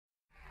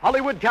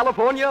Hollywood,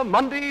 California,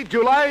 Monday,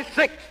 July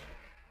 6th.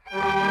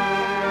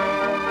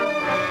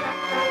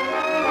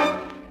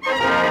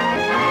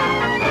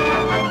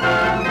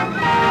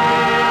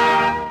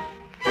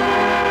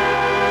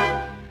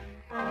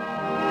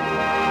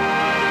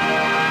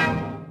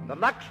 The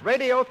Lux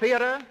Radio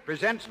Theater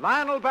presents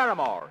Lionel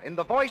Barrymore in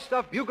the voice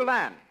of Bugle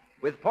Ann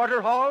with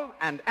Porter Hall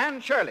and Anne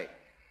Shirley.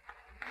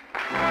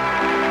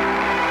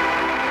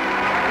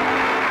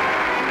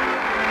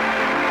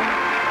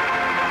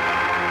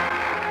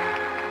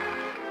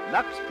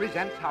 Lux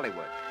presents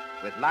Hollywood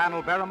with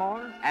Lionel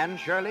Barrymore, Anne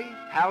Shirley,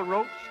 Hal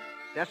Roach,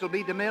 Cecil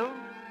B. DeMille,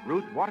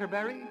 Ruth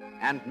Waterbury,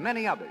 and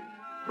many others.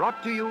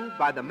 Brought to you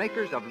by the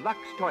makers of Lux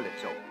Toilet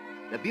Soap,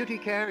 the beauty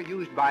care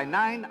used by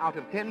 9 out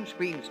of 10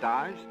 screen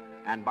stars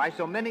and by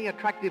so many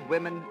attractive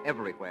women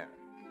everywhere.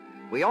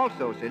 We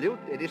also salute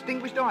a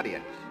distinguished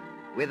audience.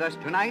 With us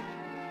tonight,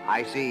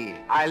 I see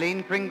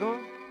Eileen Pringle,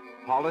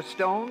 Paula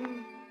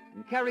Stone,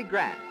 and Cary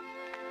Grant.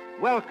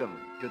 Welcome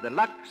to the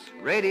Lux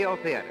Radio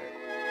Theater.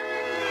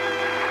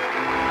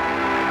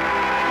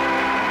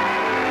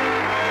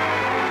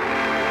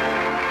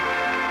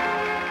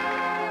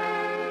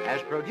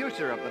 As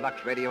producer of the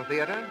Lux Radio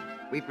Theater,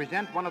 we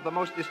present one of the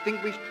most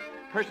distinguished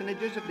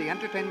personages of the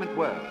entertainment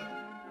world.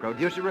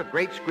 Producer of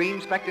great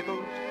screen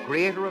spectacles,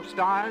 creator of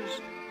stars,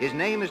 his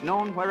name is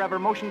known wherever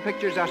motion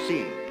pictures are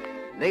seen.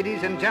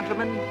 Ladies and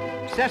gentlemen,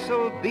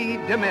 Cecil B.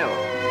 DeMille.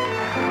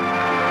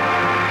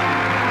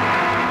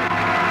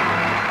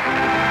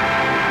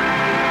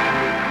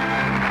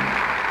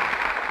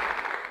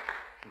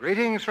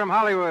 Greetings from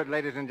Hollywood,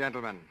 ladies and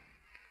gentlemen.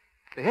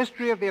 The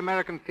history of the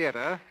American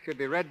theater should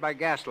be read by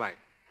gaslight,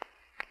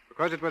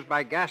 because it was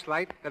by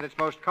gaslight that its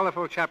most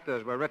colorful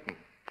chapters were written.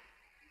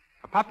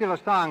 A popular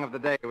song of the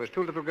day was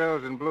Two Little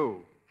Girls in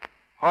Blue.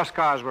 Horse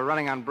cars were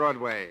running on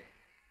Broadway.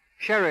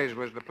 Sherry's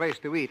was the place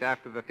to eat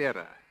after the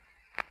theater.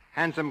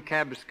 Hansom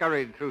cabs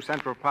scurried through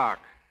Central Park.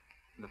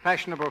 The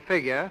fashionable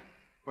figure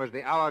was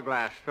the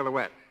hourglass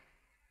silhouette.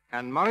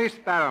 And Maurice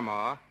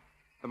Barrymore,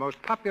 the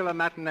most popular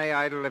matinee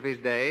idol of his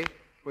day,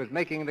 was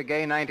making the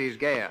gay 90s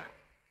gayer.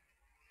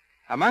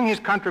 Among his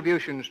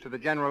contributions to the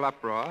general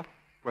uproar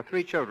were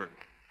 3 children,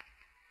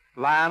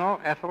 Lionel,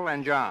 Ethel,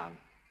 and John.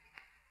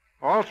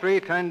 All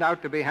 3 turned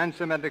out to be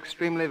handsome and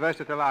extremely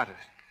versatile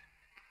artists.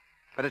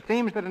 But it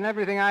seems that in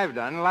everything I've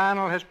done,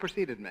 Lionel has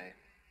preceded me.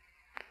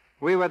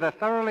 We were the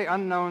thoroughly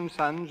unknown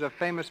sons of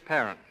famous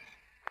parents.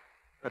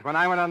 But when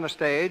I went on the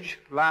stage,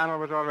 Lionel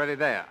was already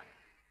there.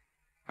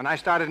 When I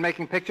started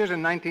making pictures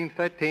in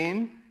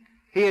 1913,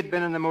 he had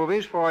been in the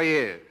movies 4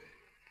 years.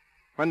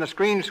 When the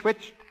screen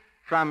switched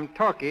from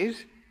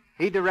talkies,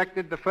 he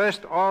directed the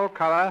first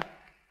all-color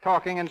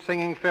talking and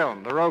singing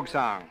film, The Rogue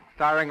Song,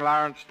 starring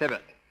Lawrence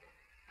Tibbett.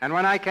 And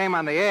when I came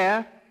on the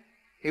air,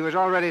 he was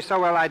already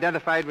so well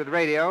identified with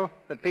radio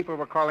that people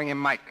were calling him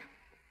Mike.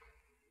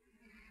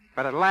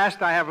 But at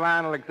last I have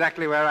Lionel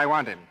exactly where I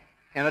want him,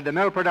 in a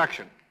DeMille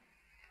production.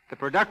 The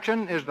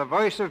production is The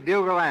Voice of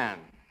Bugle Ann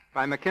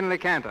by McKinley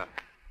Cantor.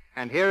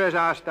 And here is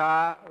our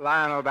star,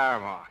 Lionel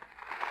Barrymore.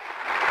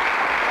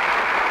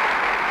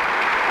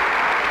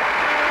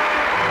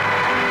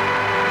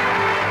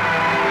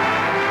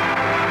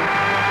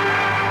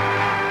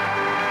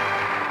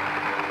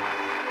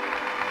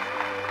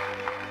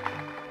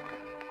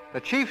 The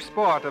chief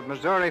sport of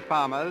Missouri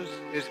farmers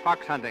is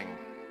fox hunting.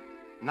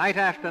 Night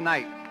after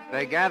night,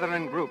 they gather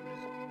in groups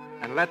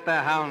and let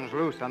their hounds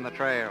loose on the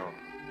trail.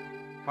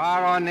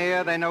 Far or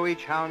near, they know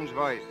each hound's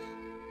voice.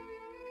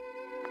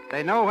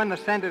 They know when the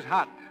scent is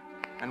hot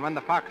and when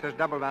the fox has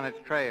doubled on its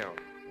trail.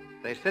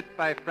 They sit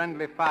by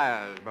friendly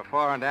fires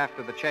before and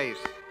after the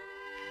chase.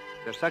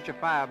 There's such a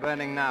fire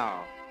burning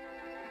now.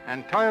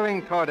 And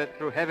toiling toward it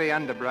through heavy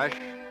underbrush,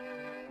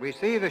 we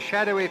see the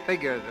shadowy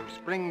figures of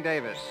Spring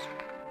Davis,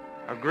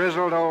 a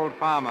grizzled old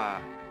farmer,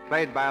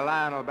 played by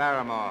Lionel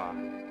Barrymore,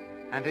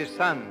 and his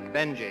son,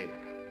 Benji.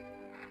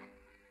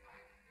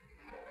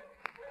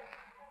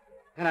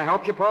 Can I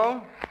help you,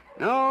 Paul?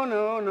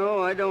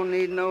 No, I don't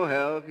need no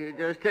help. You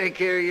just take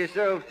care of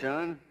yourself,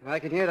 son. I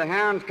can hear the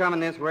hounds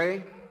coming this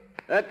way.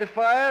 That the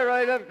fire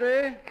right up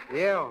there?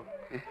 Yeah.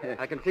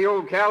 I can see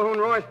old Calhoun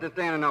Royster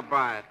standing up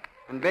by it,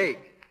 and Bake,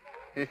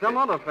 and some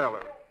other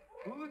feller.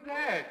 Who's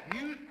that?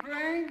 You,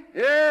 Spring?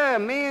 Yeah,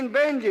 me and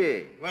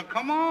Benji. Well,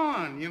 come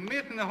on. You're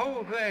missing the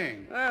whole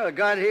thing. Well,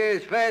 got here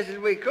as fast as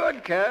we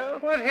could, Cal.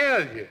 What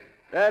held you?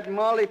 That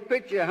Molly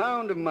Pitcher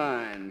hound of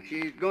mine.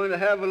 She's going to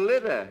have a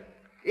litter.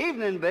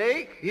 Evening,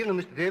 Bake.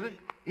 Evening, Mr. Davis.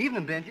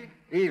 Evening, Benji.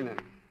 Evening.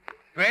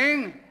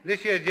 Spring, this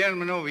here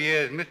gentleman over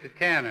here is Mr.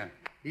 Tanner.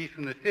 He's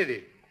from the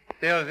city.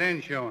 Sells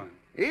insurance.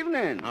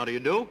 Evening. How do you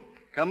do?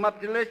 Come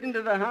up to listen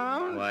to the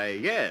hound? Why,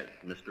 yes.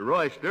 Mr.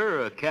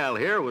 Royster, Cal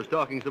here, was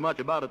talking so much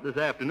about it this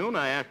afternoon,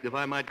 I asked if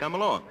I might come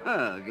along.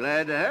 Oh,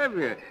 glad to have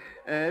you.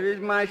 This is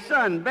my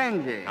son,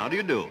 Benji. How do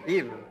you do?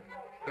 Evening.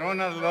 Throw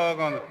another log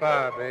on the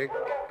fire, Big.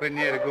 Putting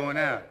near to going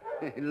out.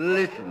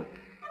 Listen,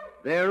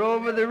 they're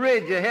over the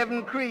ridge of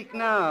Heaven Creek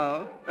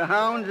now. The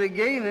hounds are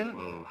gaining.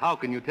 Well, how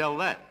can you tell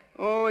that?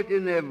 Oh, it's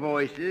in their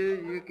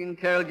voices. You can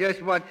tell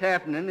just what's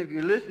happening if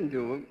you listen to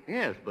them.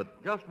 Yes,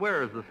 but just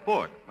where is the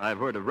sport? I've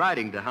heard of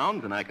riding to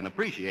hounds, and I can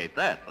appreciate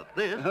that. But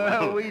this...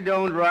 Well, we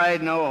don't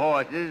ride no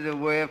horses or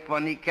wear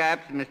funny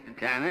caps, Mr.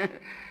 Tanner.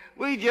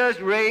 We just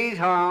raise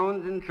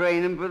hounds and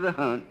train them for the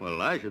hunt. Well,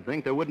 I should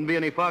think there wouldn't be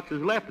any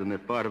foxes left in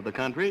this part of the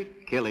country,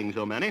 killing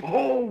so many.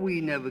 Oh,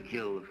 we never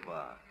kill the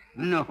fox.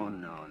 No.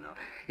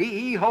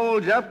 He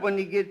holds up when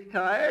he gets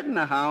tired, and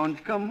the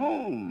hounds come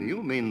home. Do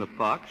you mean the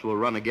fox will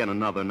run again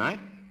another night?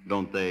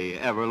 Don't they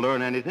ever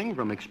learn anything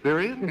from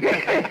experience?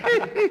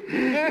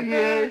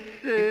 Yes,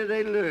 sir,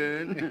 they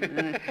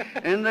learn.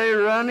 And they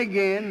run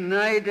again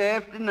night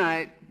after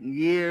night,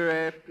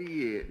 year after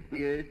year.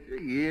 Yes, sir,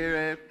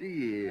 year after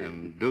year.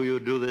 And do you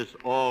do this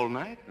all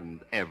night and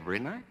every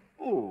night?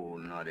 Oh,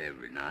 not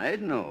every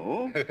night,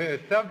 no.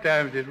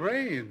 Sometimes it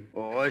rains.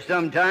 Or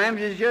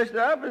sometimes it's just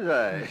the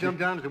opposite.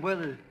 Sometimes the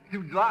weather's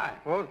too dry.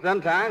 Well,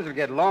 sometimes we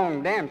get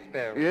long damp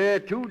spells. Yeah,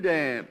 too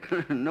damp.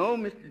 No,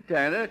 Mr.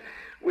 Tanner,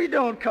 we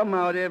don't come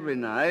out every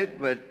night,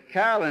 but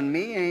Cal and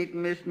me ain't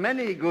missed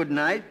many good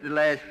nights the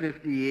last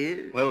 50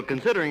 years. Well,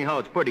 considering how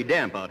it's pretty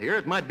damp out here,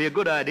 it might be a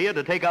good idea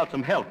to take out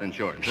some health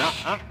insurance.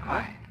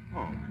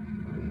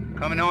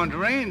 Coming on to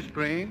rain,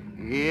 Spring.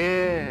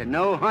 Yeah,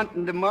 no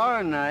hunting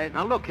tomorrow night.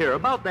 Now, look here,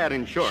 about that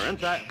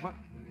insurance,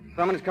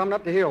 Someone's coming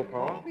up the hill,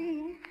 Paul.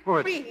 Spring. Oh,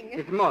 Spring.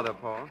 it's Mother,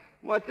 Paul.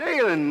 What's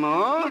ailing,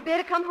 Ma? You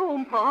better come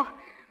home, Pa.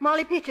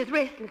 Molly Pitcher's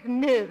restless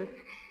and nervous.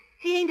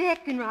 She ain't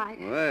acting right.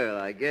 Well,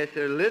 I guess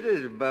her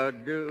litter's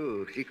about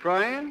due. She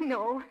crying?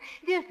 No,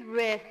 just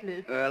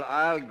restless. Well,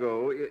 I'll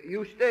go.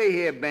 You stay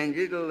here,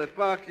 Benji, till the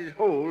fox is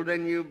whole,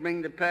 then you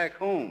bring the pack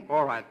home.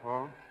 All right,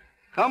 Paul.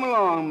 Come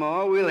along,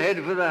 Ma. We'll head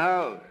for the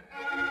house.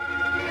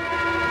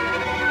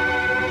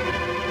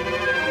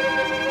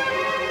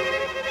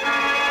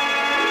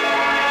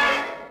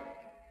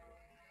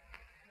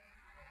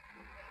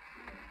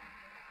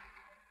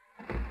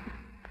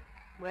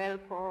 Well,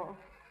 Pa,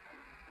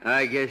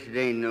 I guess it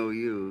ain't no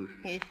use.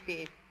 is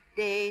she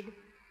stayed?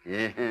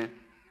 Yeah.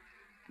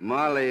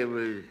 Molly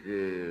was,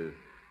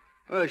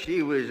 well,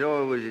 she was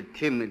always a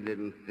timid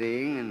little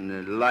thing, and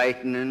the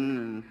lightning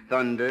and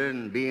thunder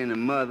and being a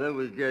mother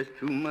was just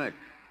too much.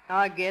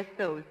 I guess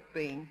so,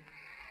 Spring.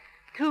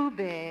 Too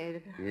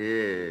bad.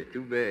 Yeah,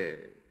 too bad.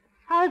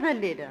 How's the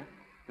litter?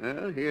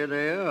 Well, here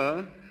they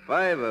are,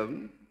 5 of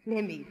them.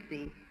 Let me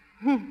see.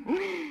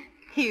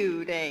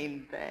 Cute,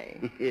 ain't they?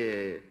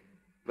 Yeah.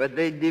 But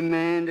they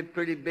demand a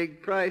pretty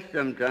big price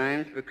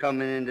sometimes for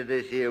coming into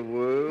this here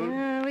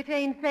world. Which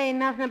ain't saying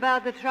nothing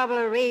about the trouble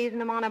of raising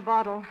them on a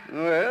bottle.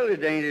 Well,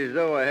 it ain't as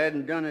though I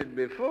hadn't done it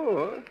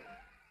before.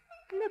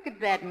 Look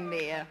at that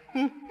mare.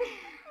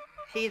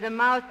 She's a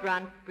mouse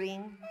run,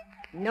 Spring.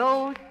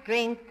 No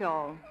strength at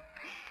all.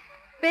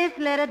 Best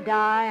let her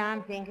die,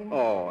 I'm thinking.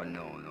 Oh,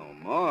 no,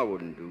 Ma, I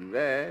wouldn't do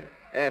that.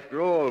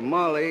 After all,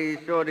 Molly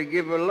sort of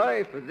give her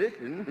life for this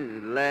one,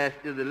 the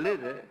last of the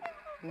litter.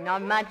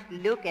 Not much to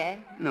look at.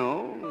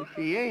 No,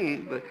 she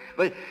ain't.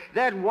 But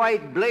that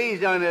white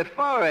blaze on her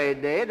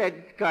forehead there,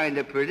 that's kind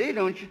of pretty,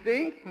 don't you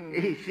think?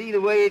 You see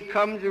the way it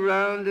comes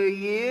around her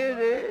ear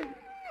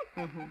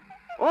there?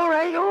 All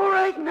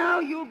right, now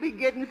you'll be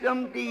getting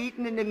something to eat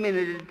in a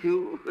minute or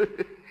two.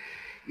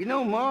 You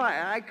know, Ma,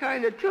 I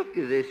kind of took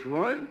to this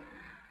one.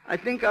 I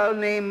think I'll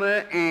name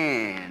her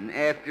Anne,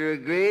 after a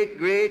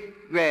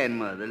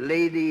great-great-grandmother,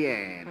 Lady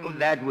Anne. Oh,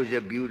 that was a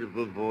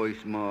beautiful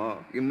voice, Ma.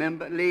 You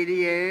remember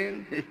Lady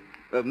Anne?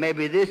 Well,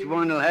 maybe this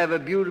one will have a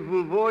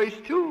beautiful voice,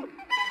 too.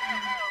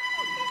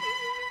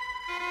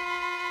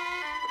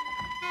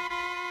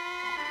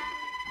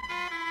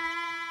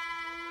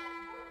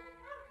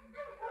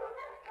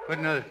 Put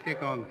another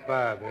stick on the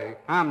fire, Big.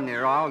 I'm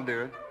near. I'll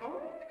do it.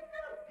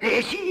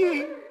 There she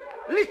is.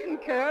 Listen,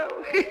 Cal.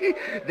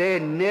 There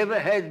never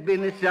has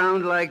been a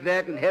sound like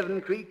that in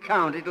Heaven Creek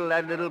County till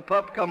that little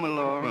pup come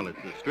along. Well,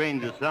 it's the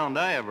strangest sound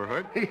I ever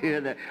heard.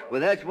 Yeah,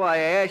 well, that's why I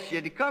asked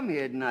you to come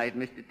here tonight,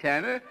 Mr.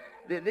 Tanner.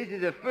 This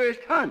is the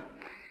first hunt.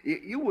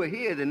 You were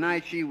here the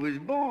night she was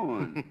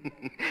born.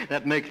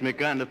 That makes me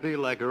kind of feel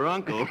like her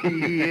uncle.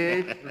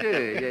 Yes,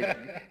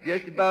 sir.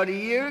 Just about a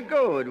year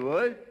ago it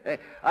was.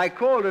 I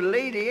called her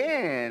Lady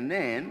Anne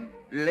then.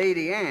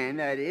 Lady Anne,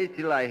 that is,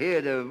 till I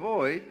heard her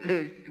voice,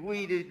 the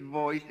sweetest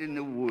voice in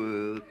the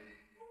world.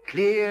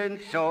 Clear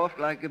and soft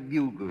like a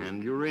bugle.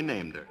 And you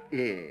renamed her.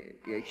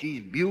 Yeah,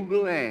 she's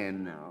Bugle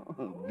Ann now.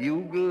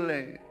 Bugle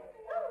Ann.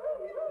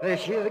 There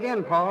she is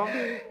again, Paul.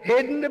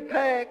 Heading the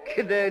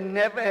pack. There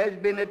never has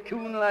been a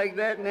tune like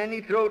that in any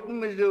throat in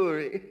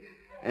Missouri.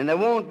 And there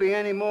won't be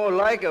any more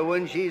like her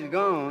when she's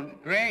gone.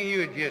 Spring,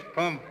 you're just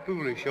plumb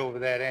foolish over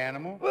that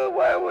animal. Well,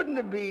 why wouldn't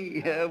it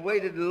be?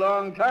 Waited a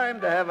long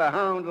time to have a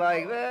hound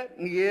like that.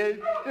 Yes,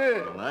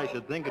 sir. Well, I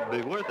should think it'd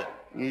be worth it.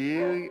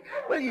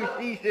 Well, you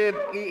see, sir,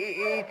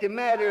 it's a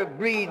matter of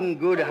breeding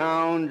good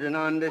hounds and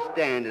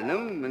understanding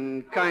them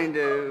and kind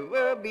of,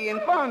 well,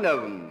 being fond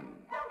of them.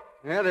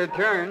 Yeah, their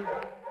turn.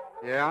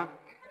 Yeah.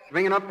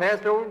 Swinging up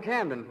past old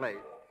Camden place.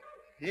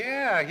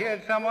 Yeah, I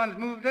heard someone's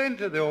moved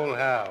into the old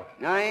house.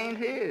 I ain't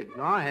heard.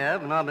 I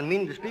have, and I've been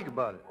meaning to speak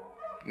about it.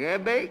 Yeah,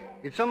 Bake?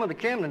 It's some of the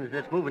Camdens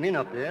that's moving in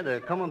up there. They're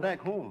coming back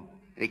home.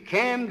 The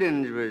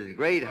Camdens was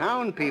great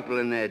hound people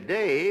in their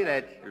day.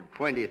 That's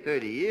 20 or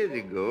 30 years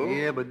ago.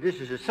 Yeah, but this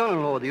is the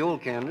son-in-law of the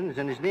old Camdens,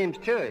 and his name's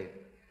Terry.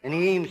 And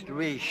he aims to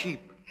raise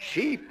sheep.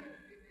 Sheep?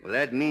 Well,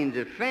 that means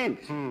a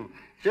fence.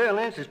 Sarah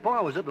Lance's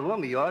pa was at the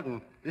lumber yard,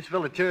 and this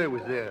fella Terry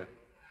was there.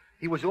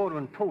 He was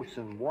ordering posts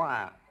and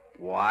wire.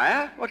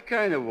 Wire? What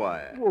kind of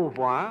wire? Wolf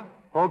wire.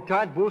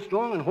 Hog-tied,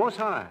 bull-strong, and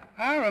horse-high.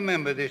 I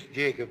remember this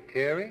Jacob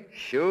Terry.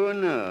 Sure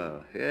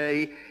enough.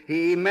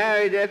 He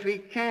married Effie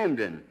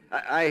Camden.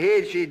 I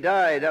heard she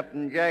died up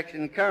in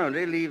Jackson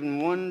County,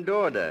 leaving one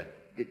daughter.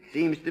 It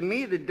seems to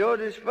me the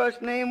daughter's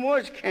first name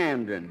was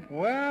Camden.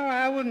 Well,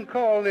 I wouldn't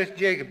call this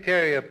Jacob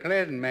Terry a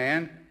pleasant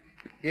man.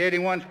 Yet he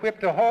once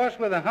whipped a horse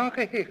with a hunk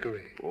of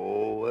hickory.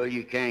 Oh, well,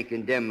 you can't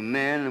condemn a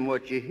man on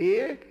what you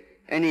hear.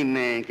 Any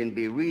man can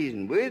be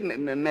reasoned with.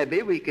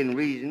 Maybe we can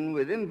reason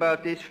with him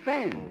about this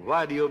fence.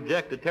 Why do you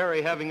object to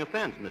Terry having a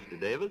fence, Mr.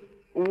 Davis?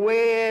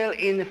 Well,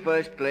 in the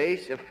first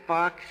place, a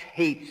fox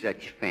hates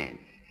such a fence.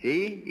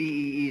 See?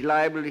 He's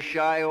liable to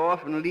shy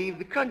off and leave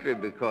the country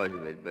because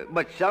of it.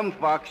 But some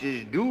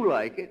foxes do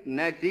like it, and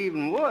that's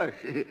even worse.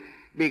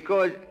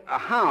 Because a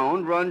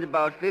hound runs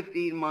about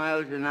 15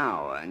 miles an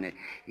hour, and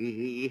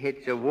he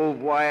hits a wove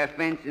wire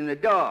fence in the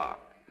dark.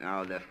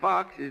 Now, the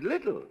fox is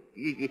little.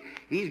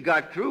 He's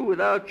got through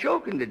without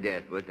choking to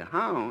death, but the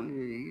hound,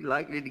 he's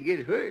likely to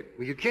get hurt.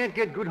 Well, you can't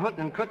get good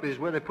hunting in countries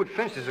where they put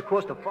fences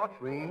across the fox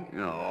range.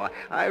 No,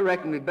 I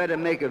reckon we better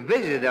make a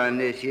visit on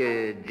this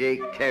here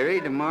Jake Terry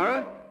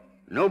tomorrow.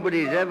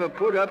 Nobody's ever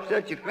put up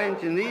such a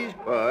fence in these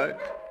parts.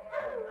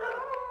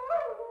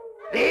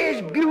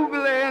 There's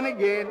Bugle Ann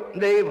again.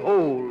 They've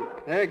holed.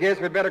 I guess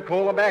we better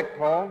call her back,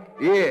 Paul.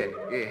 Yeah,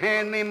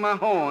 hand me my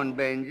horn,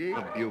 Benji.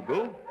 A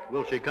bugle?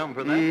 Will she come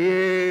for that?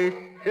 Yes,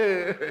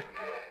 sir.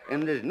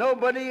 And there's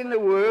nobody in the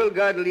world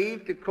got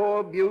leave to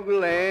call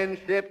Bugle Ann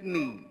except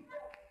me.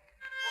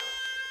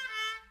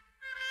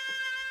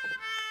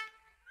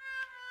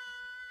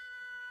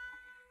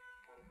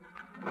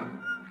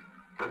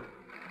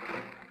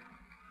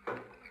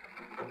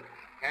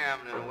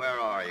 Camden, where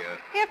are you?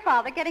 Here,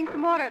 Father, getting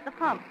some water at the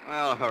pump.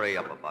 Well, hurry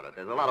up about it.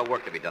 There's a lot of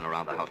work to be done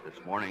around the house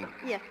this morning,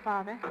 Yes,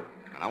 Father.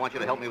 and I want you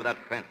to help me with that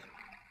fence.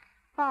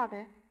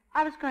 Father,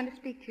 I was going to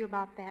speak to you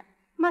about that.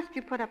 Must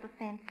you put up a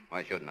fence?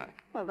 Why shouldn't I?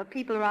 Well, the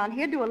people around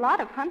here do a lot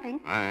of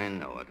hunting. I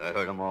know it. I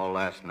heard them all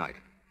last night.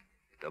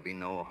 There'll be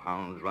no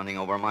hounds running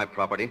over my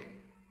property.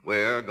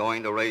 We're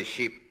going to raise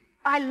sheep.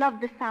 I love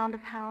the sound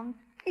of hounds.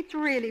 It's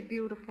really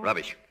beautiful.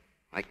 Rubbish.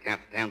 I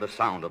can't stand the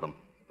sound of them,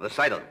 the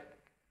sight of them.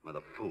 Well,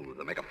 the fools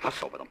that make a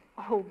fuss over them.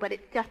 Oh, but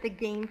it's just a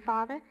game,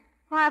 Father.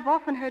 Why, I've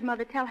often heard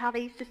Mother tell how they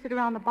used to sit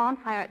around the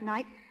bonfire at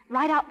night,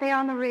 right out there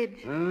on the ridge.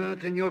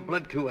 It's in your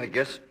blood, too, I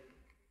guess.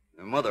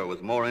 Your mother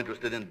was more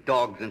interested in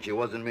dogs than she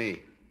was in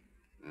me.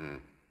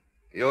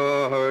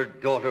 You're her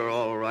daughter,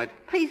 all right.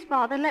 Please,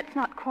 Father, let's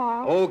not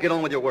quarrel. Oh, get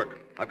on with your work.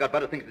 I've got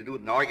better things to do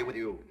than argue with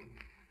you.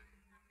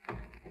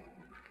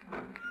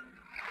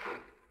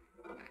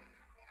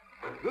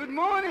 Good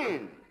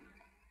morning.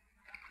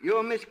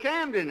 You're Miss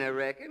Camden, I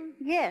reckon.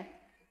 Yes.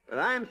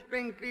 Well, I'm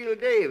Springfield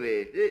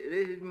Davis. This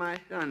is my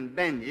son,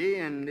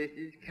 Benji, and this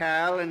is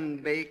Cal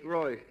and Bake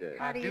Royster.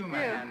 How do you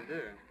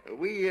do?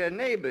 We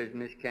neighbors,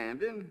 Miss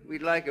Camden.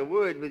 We'd like a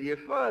word with your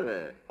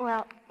father.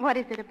 Well, what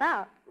is it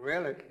about?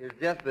 Well, it's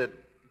just that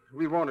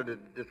we wanted to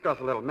discuss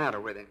a little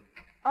matter with him.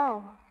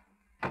 Oh,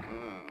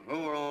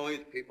 Who are all these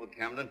people,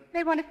 Camden?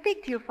 they want to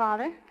speak to you,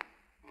 Father.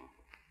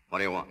 What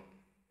do you want?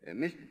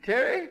 Mr.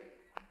 Terry,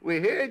 we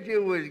heard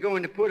you was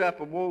going to put up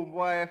a wove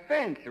wire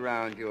fence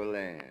around your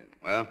land.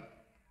 Well?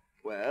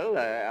 Well,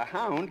 a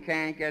hound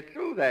can't get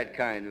through that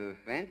kind of a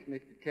fence,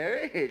 Mr.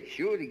 Terry. It's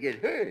sure to get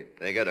hurt. If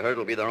they get hurt,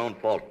 it'll be their own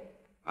fault.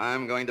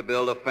 I'm going to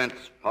build a fence,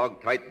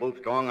 hog-tight,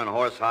 bull-strong, and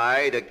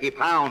horse-high, to keep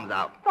hounds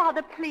out.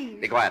 Father, please.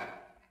 Be quiet.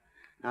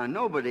 Now,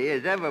 nobody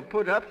has ever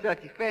put up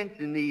such a fence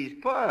in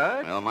these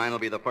parts. Well, mine'll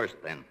be the first,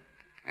 then.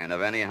 And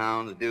if any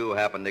hounds do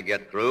happen to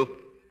get through,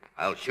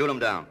 I'll shoot them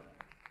down.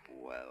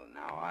 Well,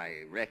 now, I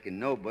reckon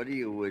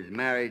nobody who was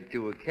married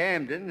to a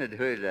Camden had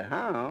hurt a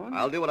hound.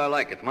 I'll do what I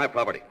like. It's my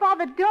property.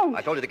 Father, don't.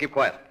 I told you to keep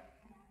quiet.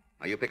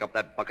 Now, you pick up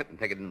that bucket and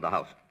take it into the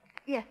house.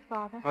 Yes,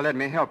 Father. Well, let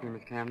me help you,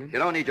 Miss Camden. You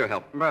don't need your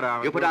help. But I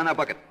was... You put down that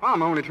bucket.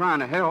 I'm only trying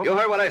to help. You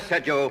heard what I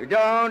said, Joe.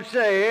 Don't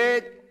say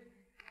it.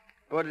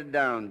 Put it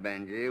down,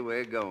 Benji.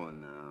 We're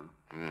going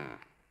now. Yeah.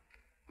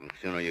 The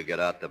sooner you get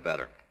out, the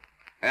better.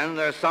 And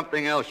there's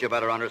something else you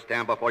better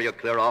understand before you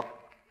clear off.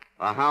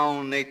 A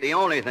hound ain't the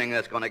only thing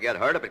that's going to get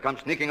hurt if it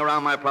comes sneaking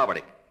around my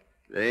property.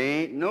 There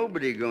ain't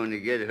nobody going to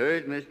get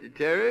hurt, Mr.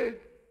 Terry,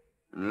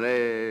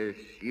 unless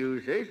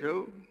you say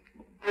so.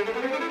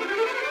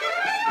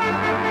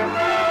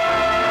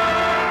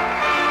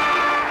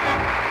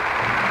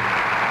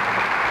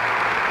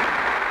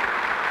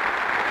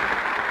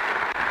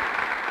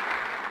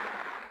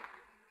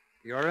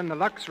 You're in the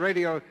Lux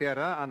Radio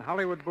Theater on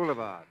Hollywood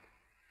Boulevard.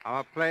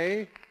 Our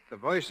play, The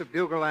Voice of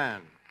Bugle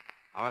Ann.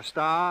 Our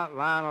star,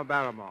 Lionel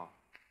Barrymore.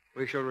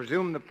 We shall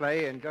resume the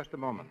play in just a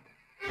moment.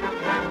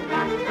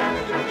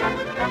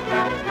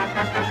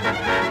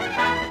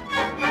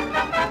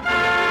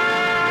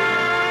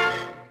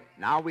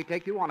 Now we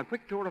take you on a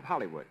quick tour of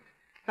Hollywood.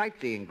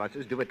 Sightseeing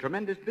buses do a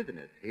tremendous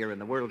business here in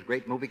the world's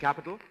great movie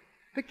capital.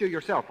 Picture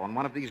yourself on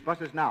one of these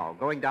buses now,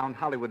 going down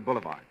Hollywood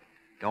Boulevard.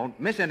 Don't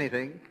miss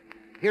anything.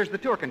 Here's the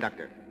tour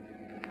conductor.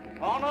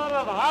 Corner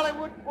of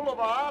Hollywood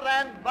Boulevard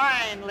and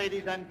Vine,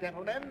 ladies and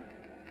gentlemen.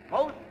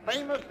 Most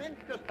famous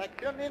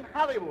intersection in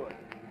Hollywood.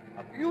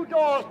 A few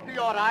doors to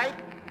your right,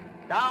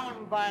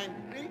 down Vine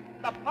Street,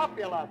 the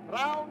popular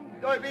Brown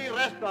Derby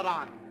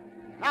Restaurant.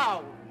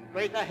 Now,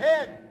 straight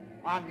ahead,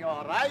 on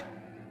your right,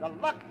 the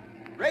Lux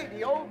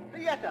Radio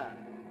Theater,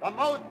 the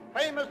most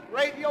famous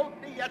radio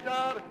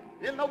theater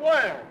in the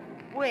world.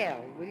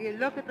 Well, will you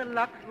look at the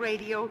Lux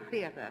Radio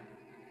Theater?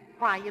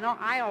 Why,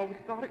 I always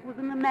thought it was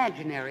an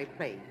imaginary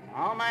place.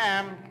 Oh,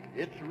 ma'am,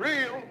 it's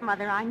real.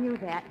 Mother, I knew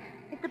that.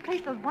 It's the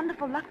place those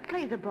wonderful Lux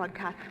plays are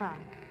broadcast from.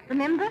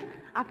 Remember?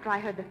 After I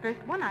heard the first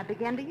one, I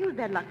began to use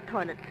that Lux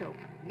toilet soap.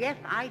 Yes,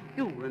 I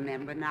do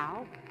remember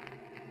now.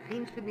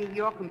 Seems to me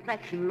your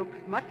complexion looks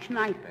much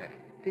nicer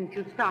since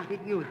you started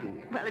using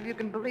it. Well, if you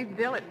can believe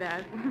Bill, it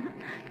does.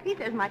 He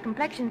says my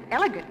complexion's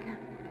elegant.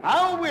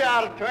 Now we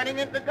are turning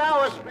into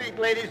Gower Street,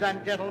 ladies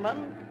and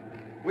gentlemen.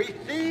 We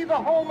see the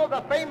home of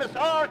the famous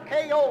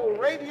RKO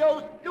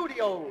Radio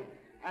Studios.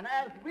 And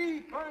as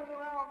we turn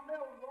around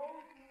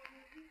Melrose...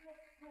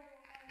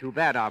 Too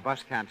bad our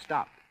bus can't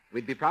stop.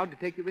 We'd be proud to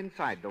take you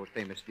inside those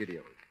famous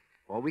studios.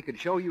 For we could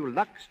show you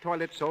Lux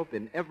toilet soap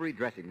in every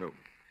dressing room.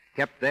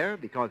 Kept there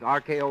because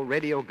RKO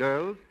Radio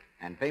girls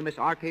and famous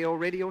RKO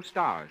radio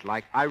stars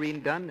like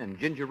Irene Dunn and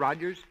Ginger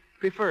Rogers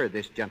prefer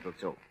this gentle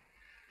soap.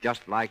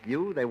 Just like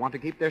you, they want to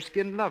keep their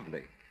skin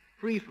lovely,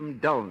 free from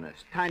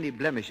dullness, tiny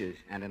blemishes,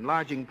 and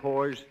enlarging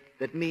pores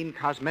that mean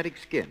cosmetic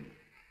skin.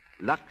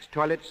 Lux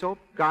toilet soap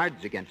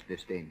guards against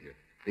this danger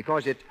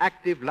because its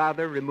active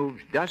lather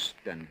removes dust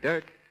and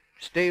dirt,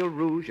 stale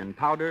rouge and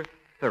powder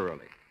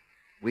thoroughly.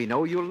 We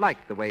know you'll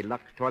like the way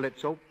Lux toilet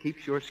soap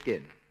keeps your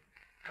skin.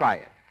 Try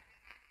it.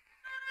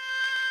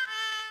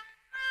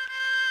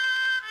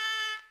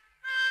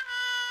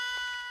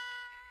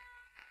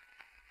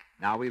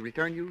 Now we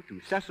return you to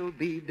Cecil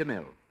B.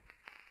 DeMille.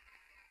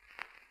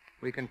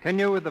 We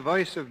continue with the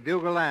voice of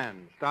Bugle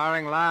Ann,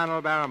 starring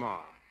Lionel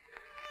Barrymore.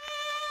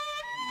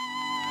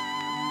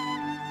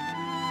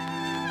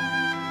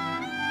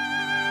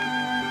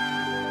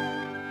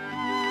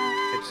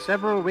 It's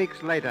several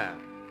weeks later.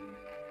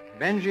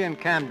 Benji and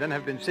Camden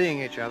have been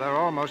seeing each other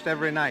almost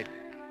every night.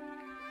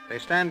 They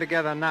stand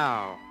together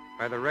now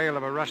by the rail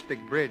of a rustic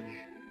bridge,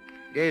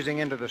 gazing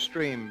into the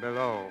stream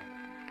below.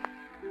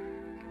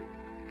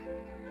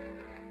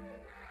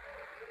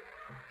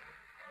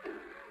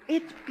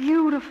 It's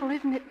beautiful,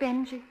 isn't it,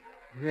 Benji?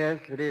 Yes,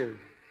 it is.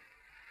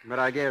 But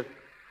I guess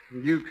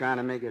you trying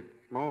to make it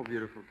more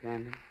beautiful,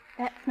 Candy.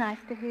 That's nice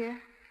to hear.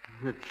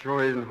 It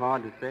sure isn't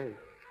hard to say.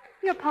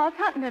 Your pa's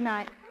hunting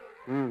tonight.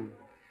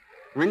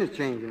 Wind is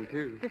changing,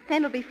 too. The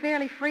scent will be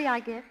fairly free, I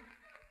guess.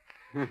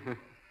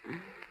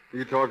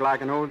 You talk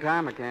like an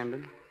old-timer,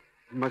 Camden.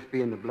 It must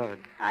be in the blood.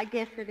 I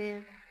guess it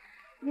is.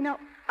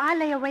 I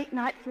lay awake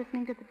nights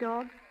listening to the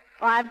dogs.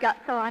 Oh, I've got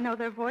so I know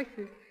their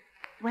voices.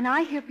 When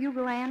I hear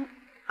Bugle Ann,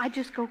 I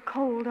just go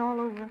cold all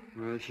over.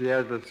 Well, she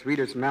has the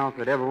sweetest mouth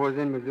that ever was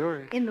in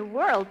Missouri. In the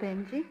world,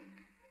 Benji.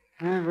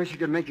 I wish you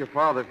could make your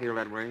father feel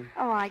that way.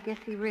 Oh, I guess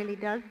he really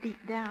does deep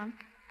down.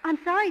 I'm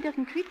sorry he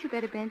doesn't treat you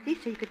better,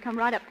 Benji, so you could come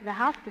right up to the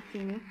house to see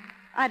me.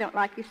 I don't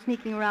like you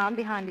sneaking around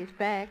behind his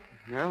back.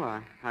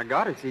 Well, I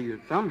gotta see you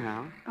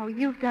somehow. Oh,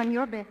 you've done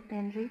your best,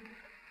 Benji.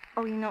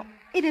 Oh,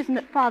 it isn't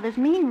that Father's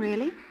mean,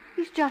 really.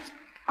 He's just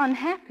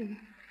unhappy.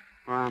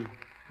 Well,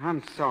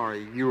 I'm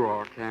sorry you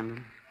are,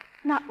 Camden.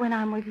 Not when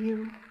I'm with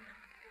you.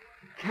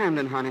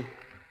 Camden, honey,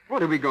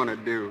 what are we gonna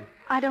do?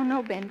 I don't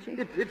know,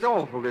 Benji. It's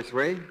awful this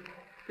way.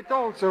 It's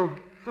all so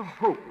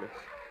hopeless.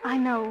 I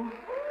know.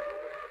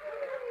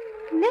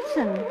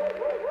 Listen.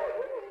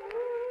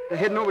 They're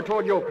heading over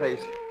toward your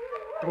place.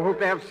 I hope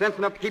they have sense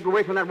enough to keep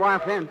away from that wire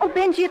fence. Oh,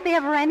 Benji, if they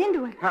ever ran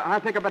into it. I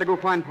think I better go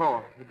find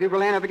Pa. If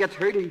Bugle Ann ever gets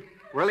hurt, he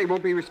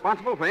won't be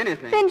responsible for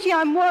anything. Benji,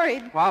 I'm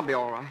worried. Well, I'll be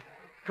all right.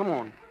 Come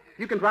on.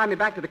 You can drive me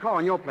back to the car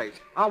in your place.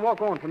 I'll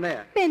walk on from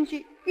there.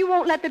 Benji, you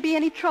won't let there be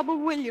any trouble,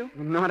 will you?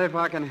 Not if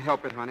I can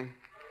help it, honey.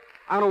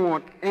 I don't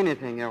want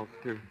anything else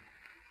to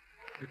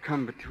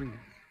come between us.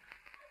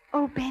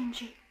 Oh,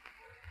 Benji,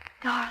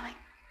 darling.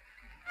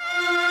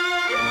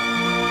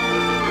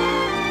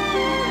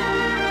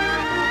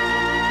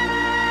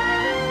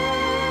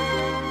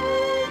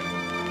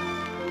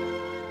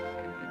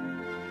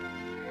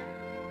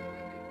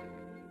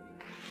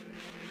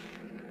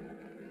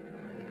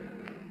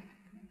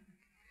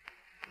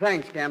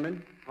 Thanks,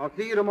 Camden. I'll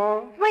see you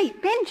tomorrow.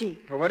 Wait, Benji.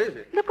 Well, what is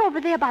it? Look over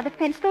there by the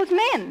fence, those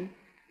men.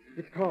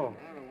 It's Paul.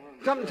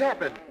 Something's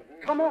happened.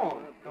 Come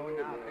on.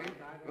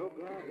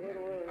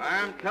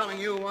 I'm telling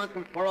you once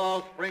and for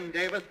all, Spring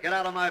Davis, get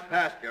out of my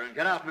pasture and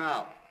get out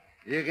now.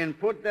 You can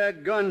put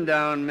that gun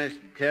down, Mr.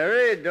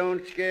 Terry. It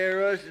don't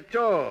scare us at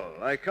all.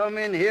 I come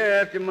in here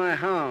after my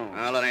hound.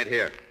 Well, it ain't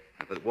here.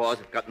 If If it was,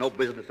 it's got no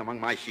business among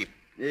my sheep.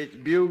 It's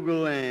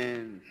Bugle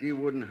Ann. She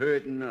wouldn't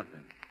hurt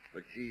nothing.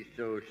 But she's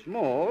so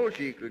small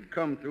she could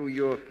come through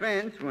your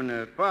fence when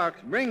a fox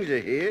brings her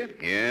here.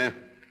 Yeah?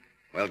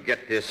 Well,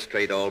 get this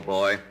straight, old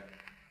boy.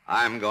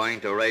 I'm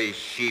going to raise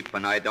sheep,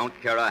 and I don't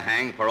care a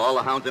hang for all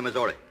the hounds in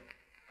Missouri.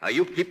 Now,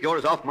 you keep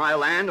yours off my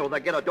land, or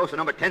they get a dose of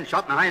number 10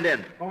 shot in the hind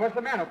end. Well, what's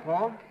the matter,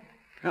 Paul?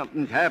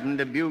 Something's happened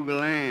to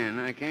Bugle Ann.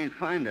 I can't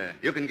find her.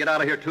 You can get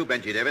out of here, too,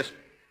 Benji Davis.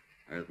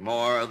 There's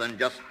more than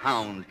just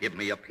hounds give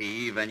me a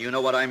peeve, and you know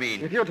what I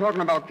mean. If you're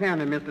talking about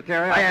Candy, Mr.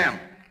 Terry... I am.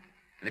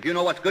 And if you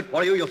know what's good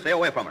for you, you'll stay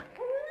away from her.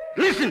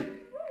 Listen!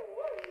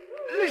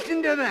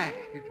 Listen to that.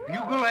 It's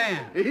Bugle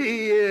Ann.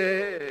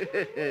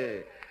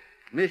 Yeah.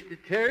 Mr.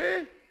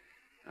 Terry,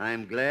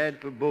 I'm glad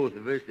for both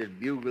of us that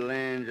Bugle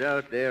Ann's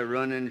out there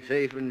running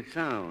safe and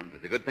sound.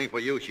 It's a good thing for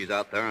you she's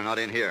out there and not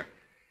in here.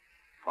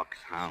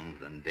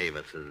 Foxhounds and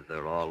Davises,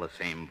 they're all the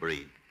same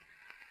breed.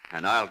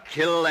 And I'll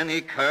kill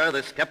any cur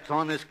that steps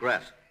on this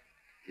grass.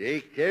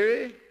 Jake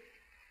Terry,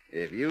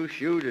 if you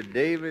shoot a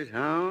Davis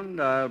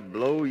hound, I'll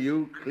blow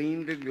you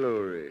clean to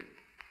glory.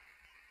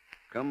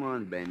 Come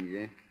on,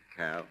 Benji.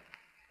 Cal.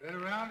 Better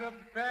round up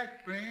the track,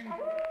 Spring.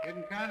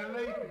 Getting kind of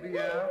late to be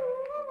out.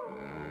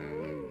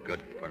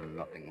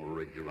 Good-for-nothing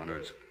ridge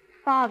runners.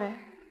 Father,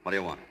 What do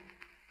you want?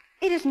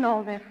 it isn't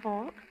all their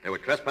fault. They were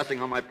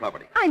trespassing on my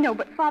property. I know,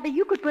 but Father,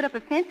 you could put up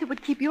a fence that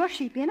would keep your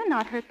sheep in and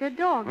not hurt their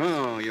dogs.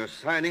 Oh, you're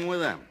siding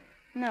with them.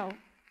 No,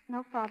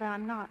 Father,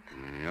 I'm not.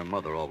 Your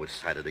mother always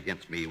sided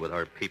against me with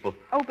her people.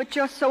 Oh, but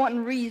you're so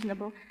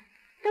unreasonable.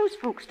 Those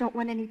folks don't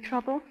want any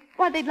trouble.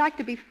 Why, they'd like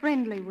to be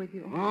friendly with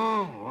you.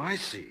 Oh, I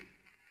see.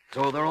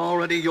 So they're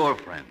already your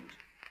friends.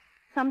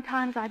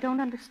 Sometimes I don't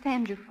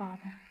understand you,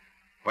 Father.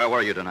 Where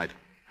were you tonight?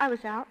 I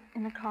was out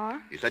in the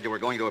car. You said you were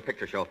going to a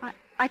picture show.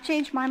 I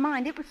changed my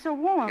mind. It was so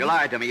warm. You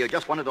lied to me. You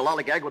just wanted to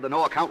lollygag with a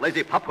no-account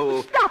lazy pup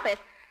who... Stop it!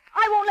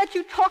 I won't let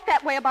you talk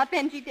that way about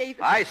Benji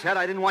Davis. I said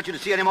I didn't want you to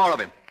see any more of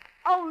him.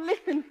 Oh,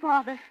 listen,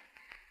 Father.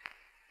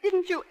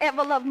 Didn't you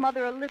ever love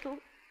Mother a little?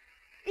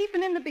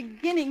 Even in the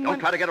beginning Don't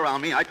try to get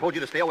around me. I told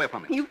you to stay away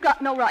from him. You've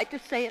got no right to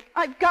say it.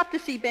 I've got to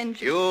see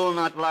Benji. You'll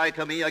not lie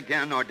to me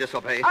again or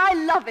disobey. I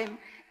love him.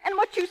 And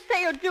what you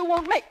say or do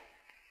won't make...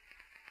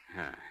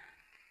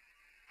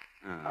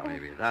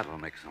 Maybe that'll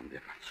make some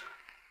difference.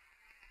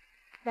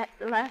 That's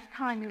the last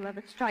time you'll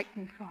ever strike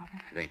me,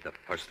 Father. It ain't the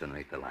first and it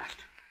ain't the last.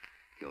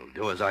 You'll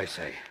do as I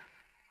say.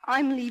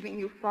 I'm leaving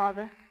you,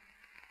 Father.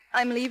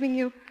 I'm leaving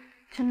you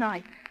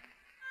tonight.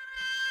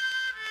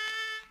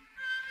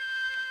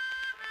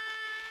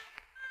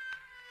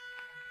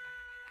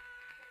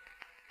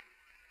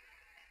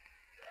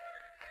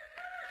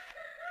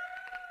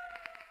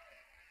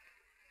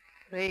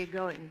 Where you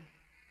going,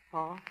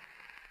 Paul?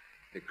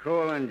 To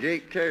call on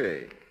Jake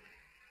Terry.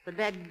 For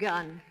that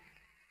gun.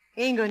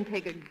 Ain't going to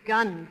take a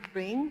gun,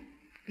 Spring.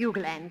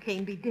 Bugle Ann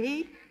can't be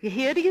dead. You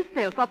hear to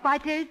yourself up by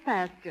Terry's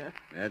pasture.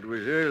 That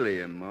was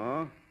earlier,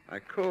 Ma. I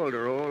called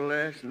her all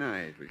last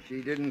night, but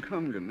she didn't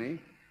come to me.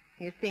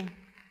 You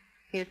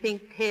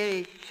think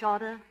Terry shot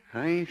her?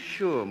 I ain't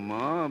sure,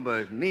 Ma,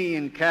 but me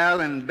and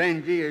Cal and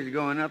Benji is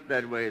going up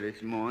that way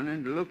this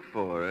morning to look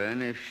for her,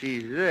 and if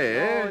she's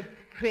there...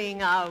 Oh,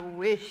 Spring, I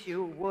wish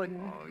you wouldn't.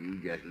 Oh, you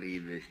just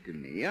leave this to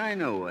me. I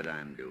know what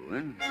I'm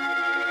doing.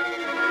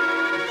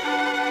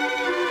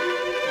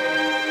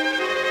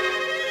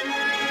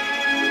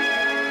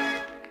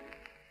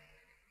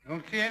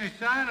 Don't see any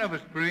sign of her,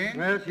 Spring.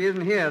 Well, she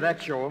isn't here,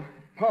 that's sure.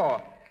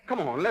 Paul, come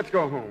on, let's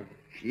go home.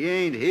 She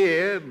ain't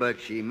here, but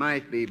she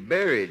might be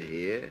buried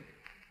here.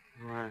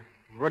 Why,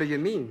 what do you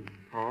mean,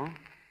 Paul?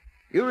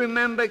 You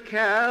remember,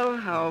 Cal,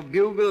 how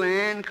Bugle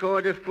Ann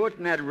caught her foot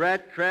in that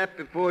rat trap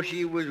before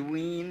she was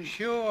weaned?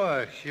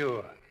 Sure.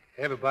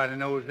 Everybody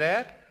knows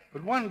that.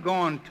 But one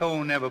gone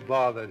toe never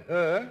bothered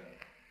her.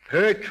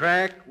 Her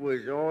track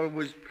was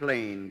always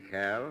plain,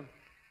 Cal.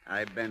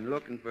 I've been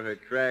looking for her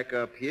track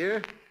up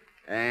here,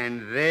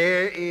 and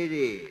there it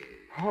is.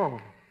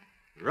 Oh.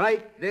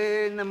 Right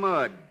there in the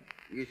mud.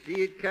 You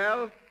see it,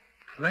 Cal?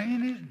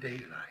 Plain as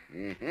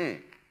daylight. Uh-huh.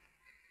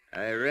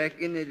 I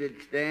reckon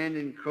it'd stand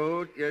in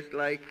court just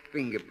like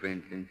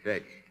fingerprints and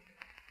such.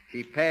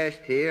 She passed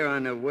here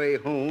on her way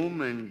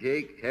home, and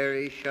Jake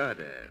Terry shot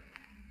her.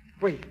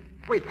 Wait,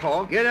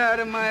 Paul. Get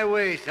out of my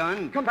way,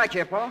 son. Come back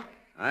here, Paul.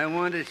 I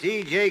want to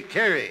see Jake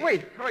Terry.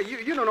 Wait,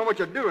 you don't know what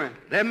you're doing.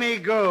 Let me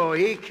go.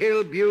 He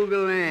killed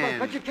Bugle Ann.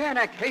 But you can't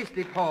act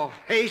hasty, Paul.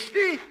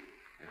 Hasty?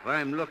 If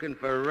I'm looking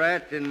for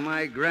rats in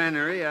my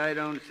granary, I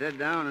don't sit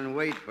down and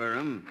wait for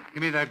 'em.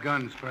 Give me that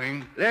gun,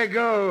 Spring. Let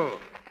go.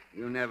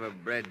 You never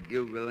bred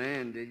Bugle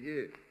Ann, did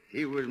you?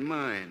 He was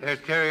mine. There's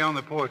Terry on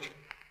the porch.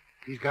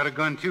 He's got a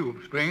gun, too,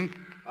 Spring.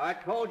 I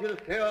told you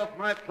to stay off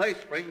my place,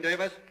 Spring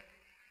Davis.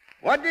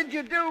 What did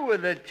you do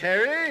with it,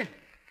 Terry?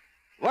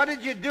 What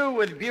did you do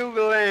with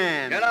Bugle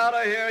Ann? Get out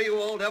of here, you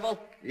old devil.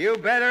 You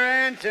better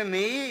answer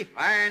me.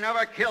 I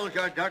never killed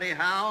your dirty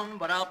hound,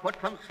 but I'll put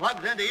some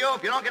slugs into you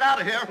if you don't get out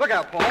of here. Look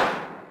out, Paul.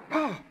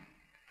 Oh,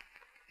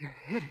 you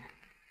hit him.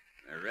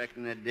 I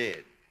reckon I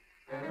did.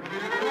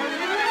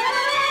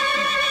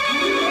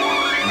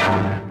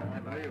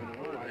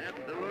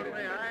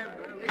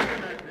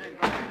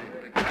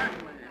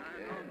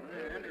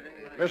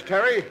 Miss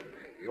Terry,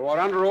 you are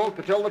under oath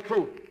to tell the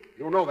truth.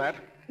 You know that.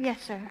 Yes,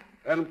 sir.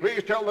 Then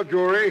please tell the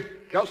jury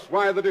just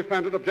why the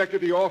defendant objected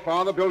to your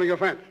father building a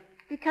fence.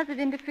 Because it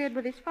interfered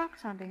with his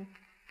fox hunting.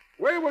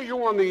 Where were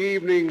you on the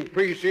evening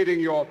preceding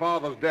your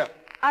father's death?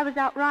 I was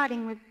out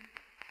riding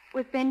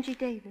with Benji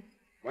Davis.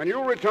 When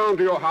you returned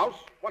to your house,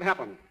 what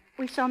happened?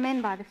 We saw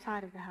men by the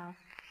side of the house.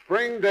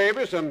 Spring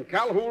Davis and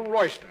Calhoun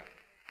Royster.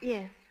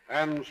 Yes.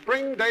 And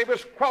Spring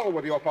Davis quarreled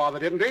with your father,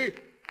 didn't he?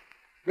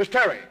 Miss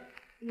Terry?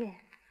 Yes.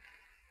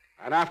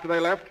 And after they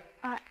left?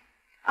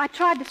 I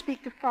tried to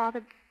speak to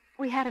Father.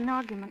 We had an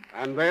argument.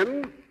 And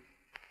then?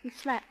 He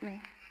slapped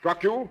me.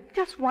 Struck you?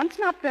 Just once,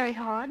 not very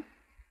hard.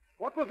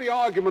 What was the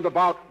argument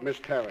about, Miss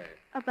Terry?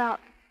 About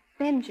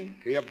Benji.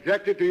 He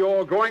objected to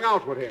your going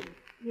out with him.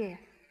 Yes.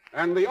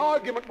 And the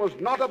argument was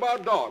not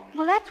about dogs.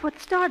 Well, that's what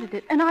started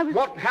it, and I was...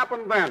 What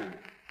happened then?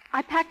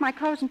 I packed my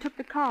clothes and took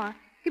the car.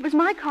 It was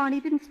my car, and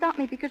he didn't stop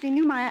me because he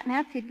knew my Aunt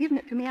Nancy had given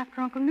it to me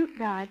after Uncle Newt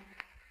died.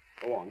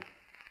 Go on.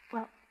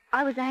 Well,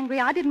 I was angry.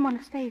 I didn't want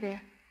to stay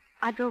there.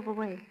 I drove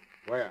away.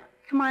 Where?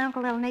 To my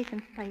Uncle L.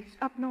 Nathan's place,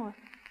 up north.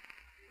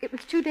 It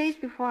was 2 days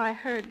before I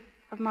heard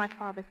of my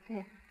father's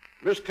death.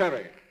 Miss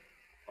Terry,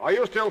 are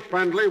you still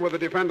friendly with the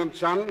defendant's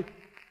son?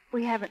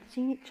 We haven't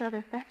seen each other,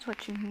 if that's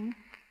what you mean,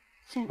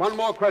 since... One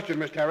more question,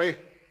 Miss Terry.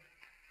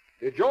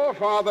 Did your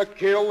father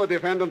kill the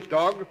defendant's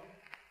dog?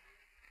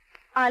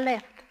 I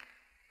left.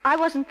 I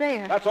wasn't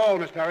there. That's all,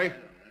 Miss Terry.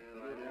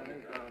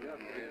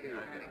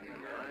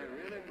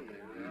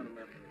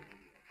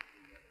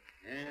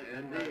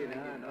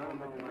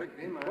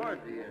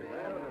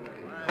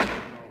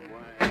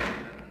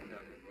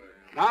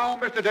 Now,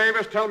 Mr.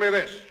 Davis, tell me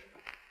this.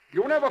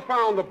 You never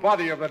found the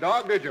body of the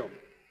dog, did you?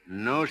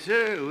 No,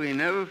 sir. We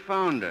never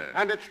found her.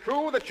 And it's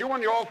true that you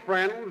and your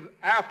friends,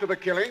 after the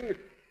killing,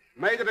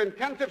 made an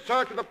intensive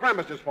search of the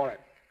premises for it.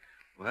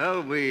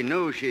 Well, we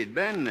knew she'd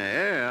been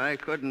there. I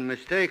couldn't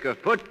mistake her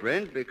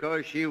footprint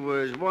because she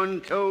was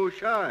one toe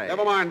shy.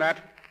 Never mind that.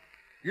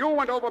 You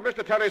went over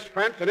Mr. Terry's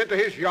fence and into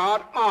his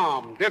yard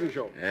armed, didn't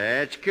you?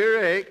 That's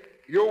correct.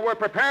 You were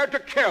prepared to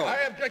kill.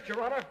 I object,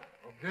 Your Honor.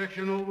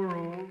 Objection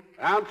overruled.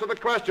 Answer the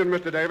question,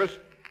 Mr. Davis.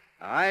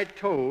 I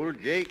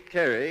told Jake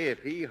Terry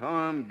if he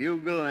harmed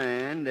Bugle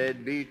Ann,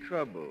 there'd be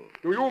trouble.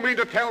 Do you mean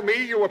to tell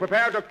me you were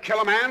prepared to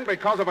kill a man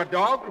because of a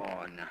dog?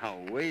 Oh, now,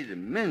 wait a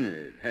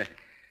minute.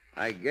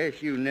 I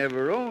guess you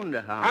never owned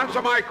a hound.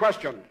 Answer my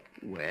question.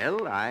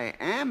 Well, I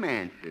am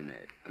answering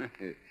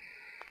it.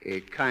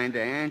 It kind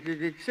of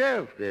answers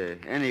itself to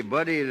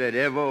anybody that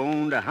ever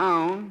owned a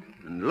hound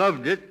and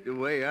loved it the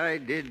way I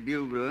did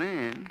Bugle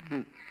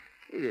Ann.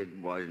 It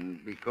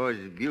wasn't because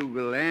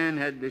Bugle Ann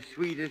had the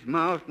sweetest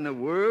mouth in the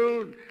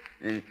world,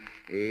 and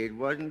it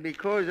wasn't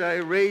because I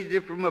raised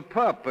her from a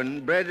pup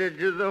and bred her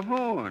to the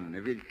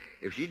horn.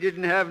 If she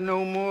didn't have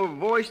no more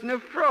voice than a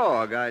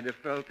frog, I'd have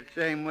felt the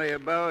same way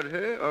about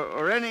her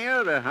or any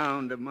other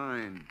hound of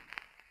mine.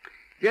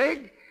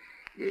 Jake,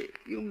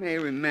 you may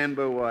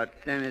remember what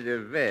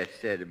Senator Vest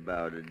said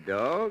about a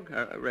dog.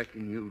 I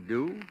reckon you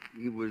do.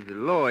 He was a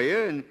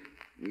lawyer, and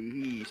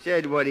he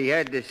said what he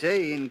had to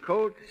say in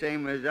court, the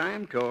same as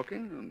I'm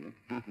talking.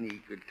 He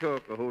could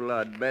talk a whole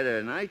lot better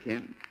than I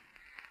can.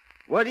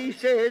 What he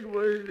said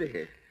was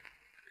this.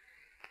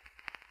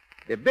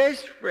 The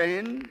best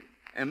friend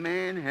a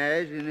man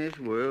has in this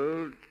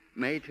world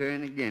may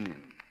turn against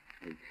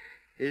him.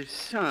 His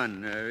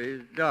son or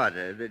his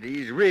daughter that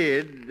he's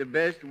reared the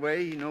best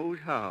way he knows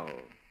how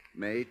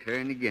may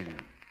turn against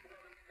him.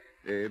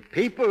 The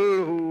people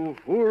who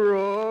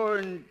hoorah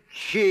and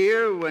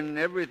cheer when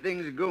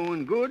everything's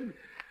going good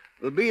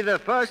will be the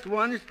first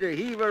ones to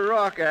heave a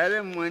rock at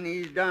him when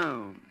he's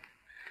down.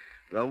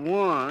 The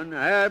one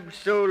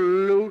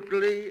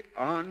absolutely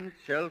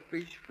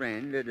unselfish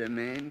friend that a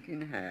man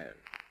can have.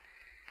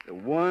 The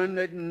one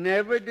that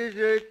never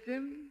deserts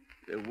him,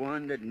 the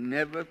one that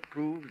never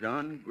proves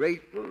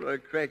ungrateful or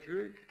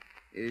treacherous,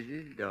 is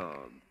his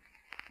dog.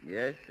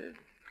 Yes, sir.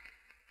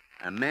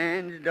 A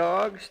man's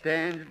dog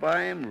stands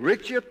by him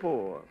rich or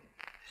poor,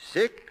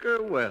 sick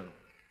or well.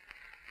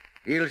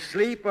 He'll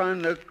sleep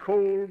on the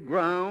cold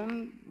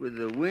ground with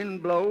the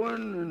wind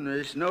blowing and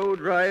the snow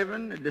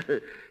driving.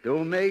 It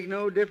don't make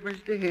no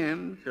difference to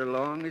him so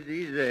long as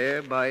he's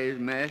there by his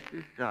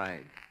master's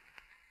side.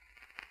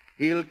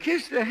 He'll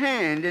kiss the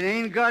hand that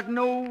ain't got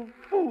no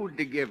food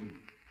to give him.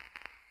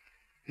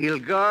 He'll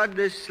guard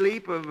the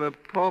sleep of a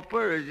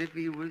pauper as if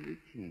he was a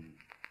king.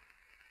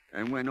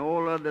 And when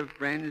all other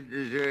friends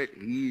desert,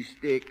 he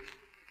sticks.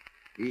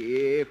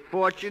 If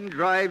fortune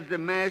drives the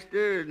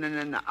master and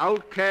an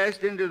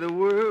outcast into the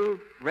world,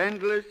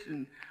 friendless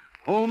and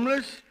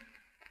homeless,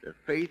 the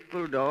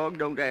faithful dog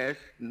don't ask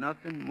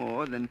nothing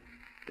more than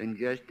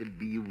just to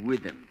be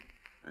with him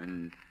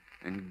and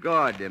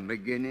guard him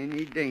against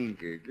any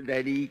danger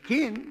that he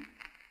can.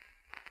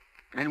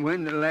 And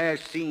when the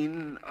last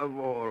scene of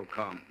all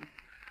comes,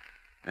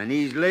 and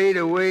he's laid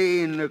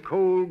away in the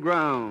cold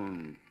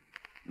ground,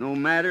 no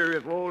matter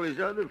if all his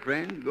other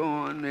friends go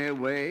on their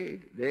way,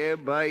 there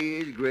by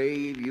his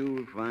grave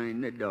you'll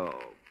find the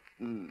dog.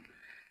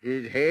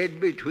 His head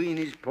between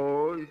his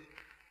paws,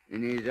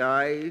 and his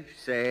eyes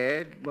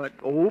sad but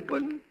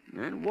open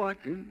and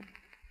watching,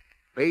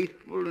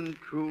 faithful and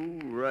true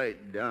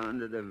right down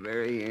to the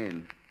very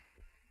end.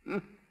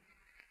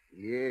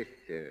 Yes,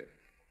 sir.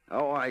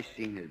 Oh, I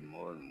seen it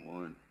more than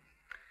once.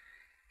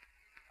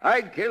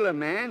 I'd kill a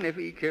man if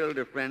he killed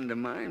a friend of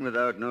mine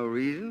without no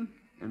reason,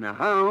 and a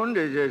hound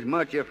is as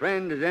much a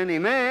friend as any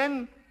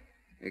man,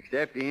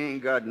 except he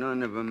ain't got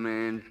none of a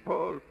man's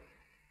fault.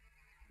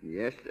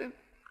 Yes, sir.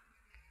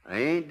 I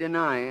ain't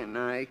denying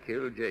I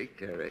killed Jake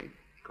Terry,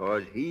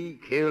 'cause he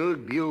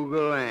killed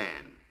Bugle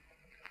Ann.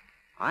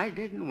 I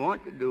didn't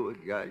want to do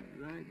it, Judge.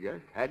 I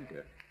just had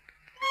to.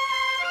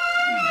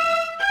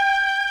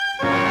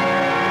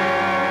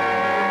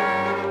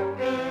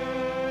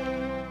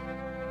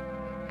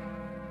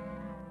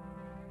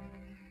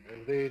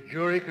 Has the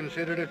jury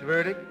considered its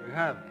verdict? We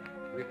have.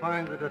 We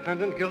find the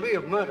defendant guilty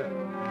of murder.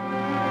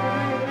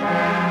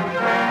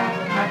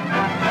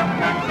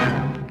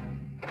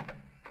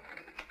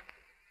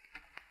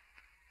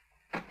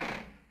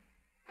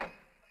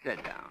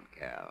 Sit down,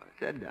 Cal.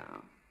 Sit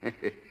down.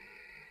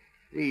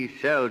 These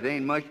cells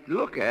ain't much to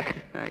look at.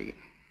 I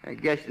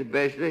guess the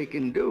best they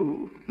can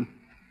do.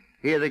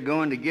 Here they're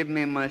going to give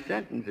me my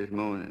sentence this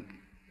morning.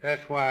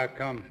 That's why I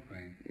come,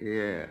 Spring.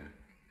 Yeah.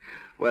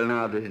 Well,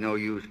 now, there's no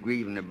use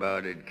grieving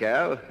about it,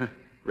 Cal.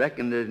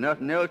 Reckon there's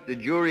nothing else the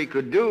jury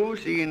could do,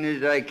 seeing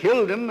as I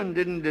killed him and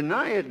didn't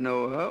deny it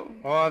nohow.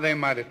 Oh, they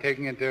might have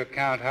taken into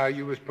account how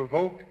you was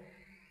provoked.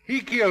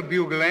 He killed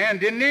Bugle Ann,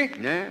 didn't he?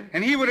 Yeah.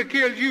 And he would have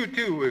killed you,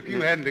 too, if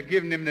you hadn't have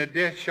given him the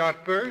death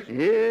shot first.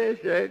 Yes,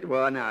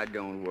 well, now,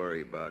 don't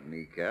worry about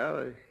me,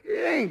 Cal.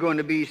 It ain't going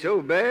to be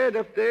so bad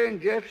up there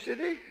in Jeff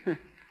City. A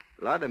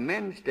lot of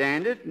men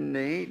stand it, and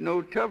they ain't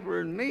no tougher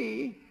than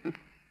me.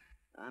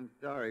 I'm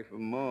sorry for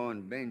Ma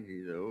and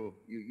Benji, though.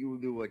 You'll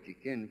do what you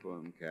can for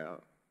him,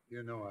 Cal.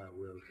 You know I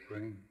will,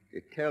 Spring.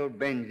 To tell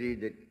Benji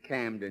that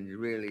Camden's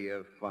really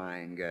a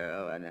fine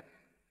gal, and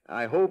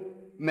I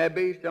hope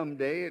maybe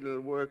someday it'll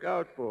work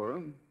out for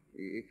him.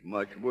 It's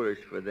much worse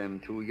for them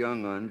two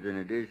young uns than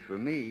it is for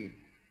me.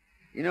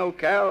 You know,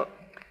 Cal,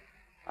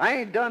 I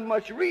ain't done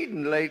much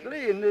reading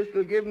lately, and this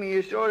will give me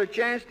a sort of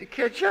chance to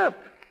catch up.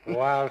 Oh,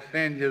 I'll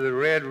send you the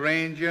Red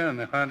Ranger and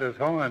the Hunter's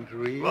Horn to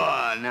read.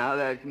 Oh, now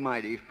that's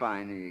mighty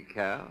fine of you,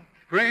 Cal.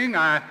 Spring,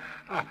 no,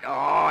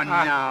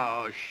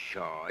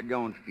 sure.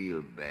 Don't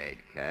feel bad,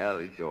 Cal.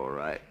 It's all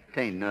right. It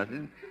ain't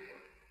nothing.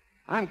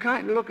 I'm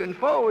kind of looking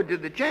forward to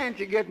the chance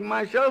of getting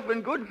myself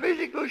in good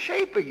physical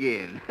shape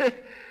again.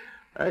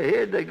 I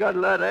heard they got a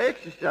lot of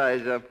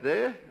exercise up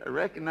there. I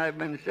reckon I've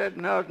been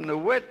setting out in the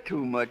wet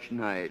too much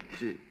nights.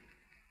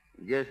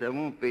 Guess I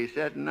won't be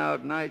setting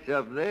out nights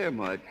up there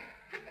much.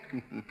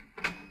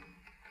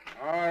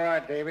 All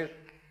right, Davis.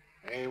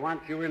 They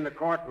want you in the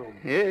courtroom.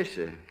 Yes,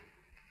 sir.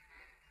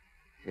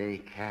 Say,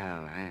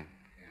 Cal,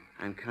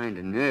 I'm kind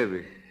of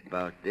nervous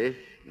about this.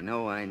 You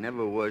know, I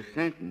never was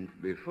sentenced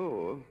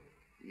before.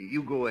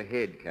 You go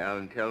ahead, Cal,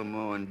 and tell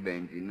Ma and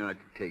Benji not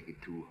to take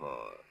it too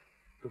hard.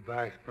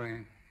 Goodbye,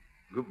 Spring.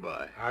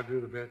 Goodbye. I'll do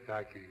the best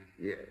I can.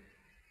 Yes.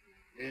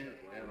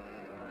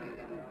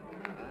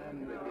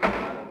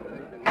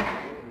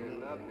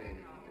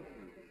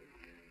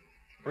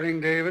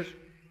 Spring Davis.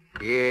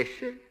 Yes,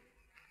 sir.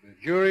 The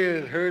jury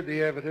has heard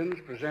the evidence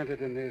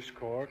presented in this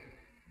court,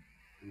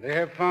 and they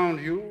have found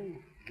you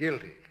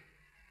guilty.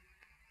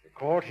 The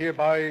court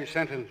hereby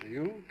sentences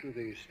you to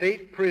the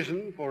state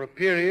prison for a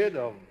period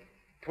of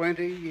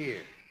 20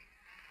 years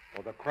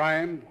for the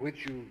crime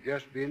which you've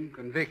just been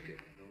convicted.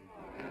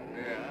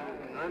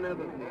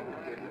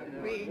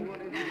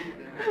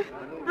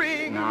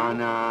 Spring.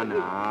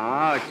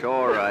 No. It's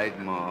all right,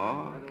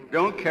 Ma.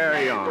 Don't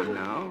carry on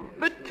now.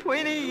 But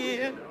 20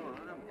 years.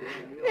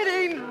 It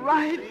ain't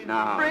right,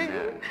 No, Spring.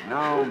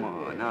 no,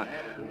 Ma. No.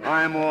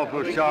 I'm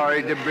awful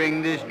sorry to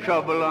bring this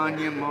trouble on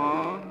you,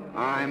 Ma.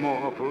 I'm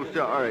awful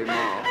sorry,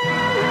 Ma.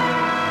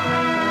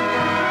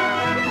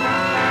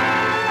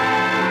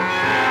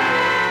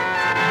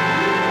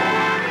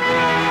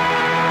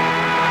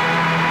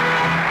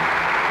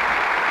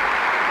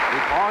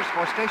 Pause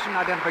for station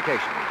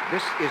identification.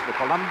 This is the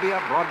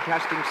Columbia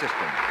Broadcasting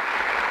System.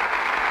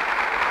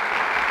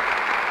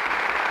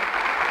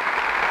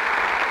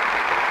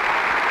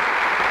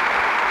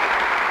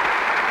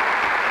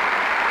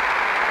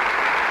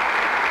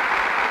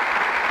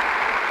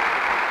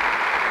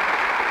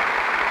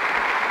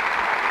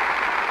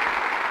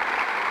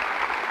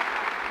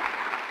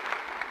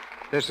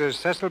 This is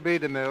Cecil B.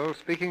 DeMille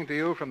speaking to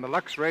you from the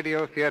Lux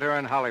Radio Theater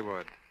in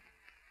Hollywood.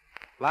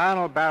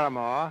 Lionel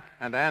Barrymore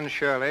and Anne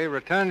Shirley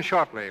return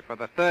shortly for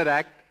the third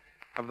act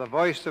of The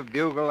Voice of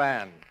Bugle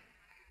Ann.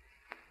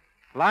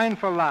 Line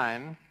for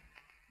line,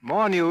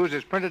 more news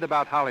is printed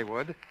about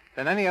Hollywood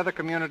than any other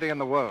community in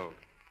the world.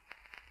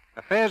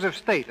 Affairs of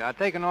state are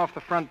taken off the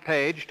front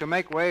page to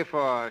make way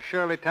for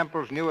Shirley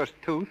Temple's newest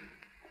tooth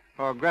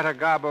or Greta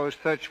Garbo's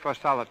search for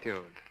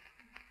solitude.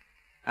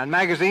 And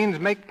magazines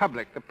make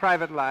public the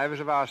private lives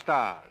of our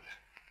stars.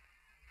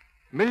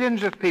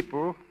 Millions of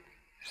people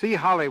see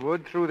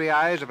Hollywood through the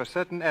eyes of a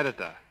certain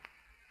editor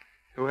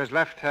who has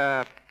left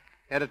her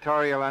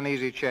editorial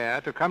uneasy chair,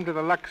 to come to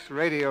the Lux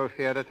Radio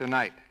Theater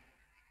tonight.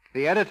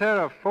 The editor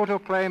of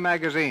Photoplay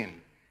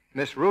magazine,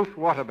 Miss Ruth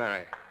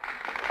Waterbury.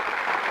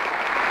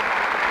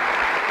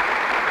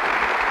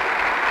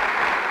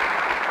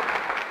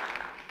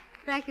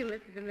 Thank you,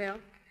 Mr. DeMille.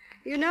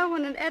 You know,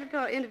 when an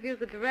editor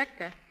interviews a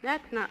director,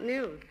 that's not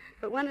news.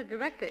 But when a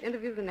director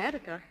interviews an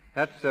editor...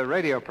 That's a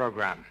radio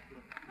program.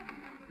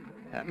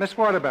 Miss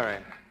Waterbury,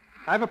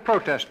 I have a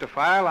protest to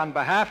file on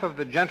behalf of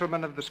the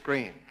gentlemen of the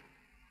screen.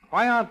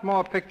 Why aren't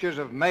more pictures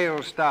of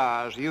male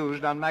stars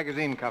used on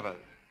magazine covers?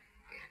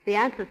 The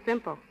answer's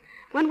simple.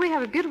 When we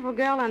have a beautiful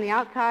girl on the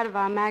outside of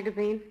our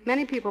magazine,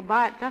 many people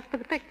buy it just for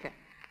the picture.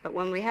 But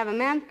when we have a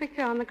man's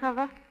picture on the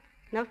cover,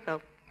 no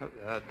soap.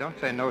 Don't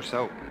say no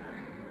soap.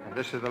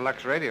 This is the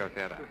Lux Radio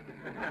Theater.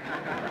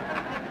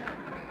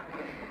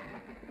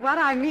 What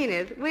I mean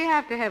is, we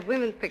have to have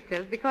women's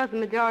pictures because the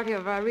majority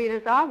of our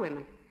readers are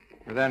women.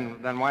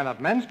 Then why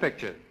not men's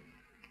pictures?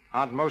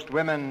 Aren't most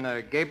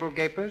women Gable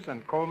Gapers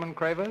and Coleman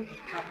Cravers?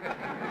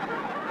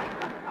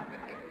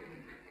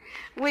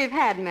 We've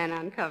had men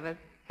on covers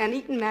and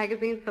eaten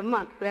magazines for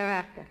months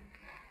thereafter.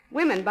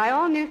 Women, by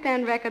all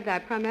newsstand records, are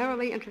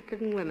primarily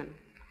interested in women.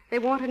 They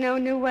want to know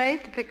new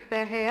ways to fix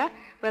their hair,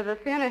 whether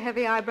thin or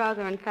heavy eyebrows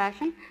are in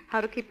fashion,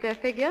 how to keep their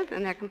figures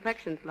and their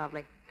complexions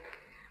lovely.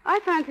 I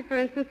fancy, for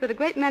instance, that a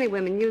great many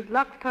women use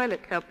Lux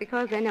toilet soap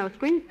because they know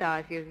screen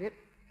stars use it.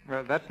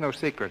 Well, that's no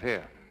secret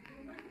here.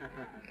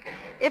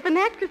 If an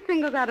actress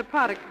singles out a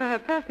product for her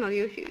personal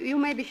use, you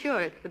may be sure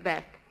it's the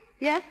best.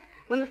 Yes,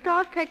 when the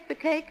stars take the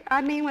cake,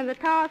 I mean when the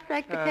stars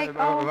take the cake...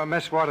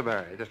 Miss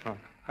Waterbury, just a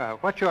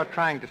moment. What you're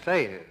trying to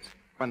say is,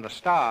 when the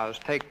stars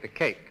take the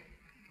cake,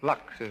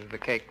 Lux is the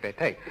cake they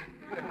take.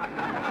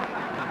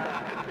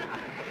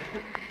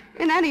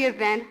 In any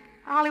event,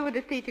 Hollywood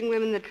is teaching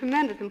women the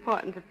tremendous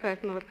importance of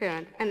personal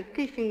appearance, and it's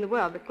teaching the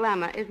world that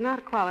glamour is not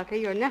a quality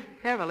you're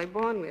necessarily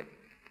born with.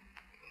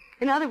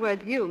 In other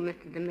words, you,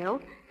 Mr.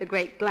 DeMille, the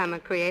great glamour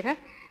creator,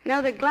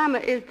 know that glamour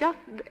is just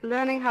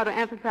learning how to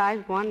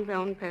emphasize one's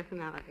own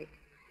personality.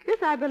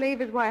 This, I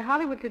believe, is why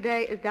Hollywood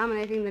today is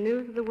dominating the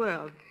news of the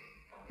world.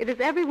 It is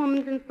every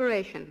woman's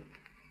inspiration.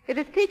 It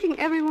is teaching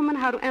every woman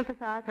how to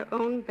emphasize her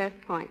own best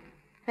points.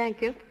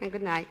 Thank you, and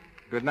good night.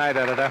 Good night,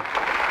 editor.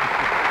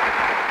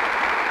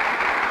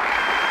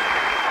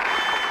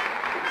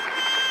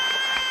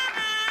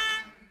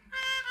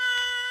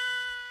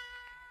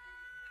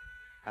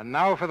 And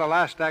now for the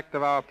last act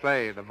of our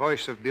play, The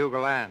Voice of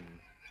Bugle Ann,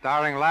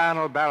 starring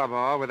Lionel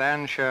Barrymore with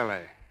Anne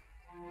Shirley.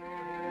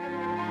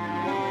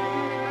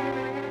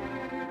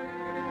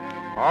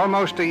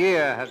 Almost a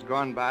year has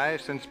gone by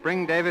since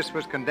Spring Davis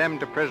was condemned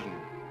to prison.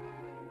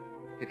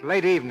 It's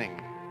late evening,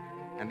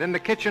 and in the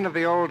kitchen of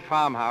the old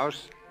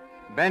farmhouse,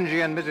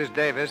 Benji and Mrs.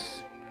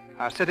 Davis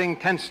are sitting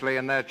tensely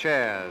in their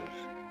chairs.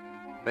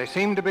 They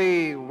seem to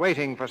be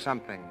waiting for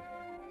something,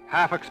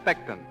 half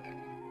expectant,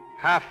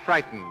 half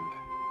frightened.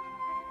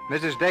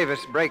 Mrs.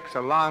 Davis breaks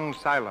a long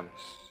silence.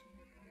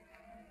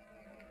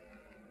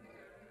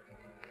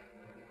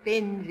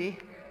 Benji,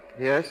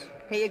 Yes?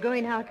 are you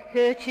going out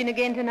searching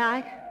again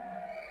tonight?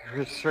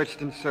 We've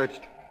searched and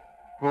searched.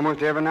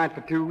 Almost every night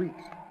for 2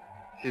 weeks.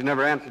 She's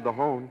never answered the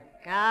phone.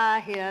 I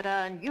heard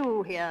her, and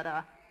you heard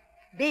her.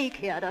 Bake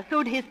heard her,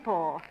 so'd his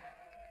paw.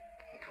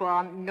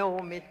 'Twan't no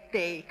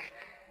mistake.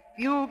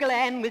 Bugle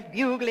Ann was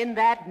bugling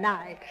that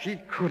night. She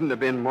couldn't have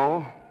been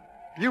more.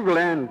 Bugle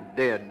Ann's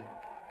dead.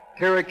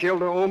 Terry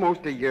killed her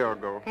almost a year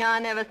ago. I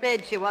never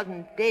said she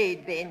wasn't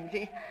dead,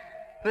 Benji.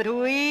 But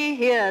we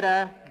heard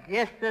her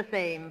just the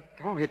same.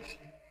 Oh,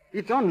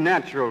 it's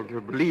unnatural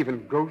to believe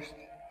in ghosts.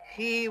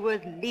 She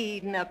was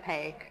leading a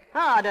pack.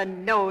 I'd have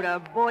knowed her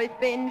voice,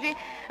 Benji.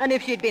 And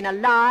if she'd been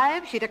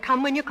alive, she'd have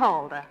come when you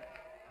called her.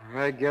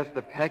 I guess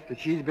the pack that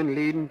she's been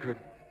leading could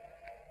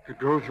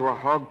go through a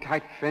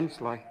hog-tight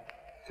fence like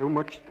so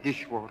much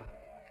dishwater.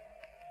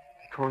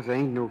 Because there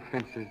ain't no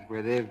fences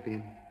where they've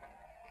been.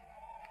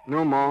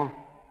 No more.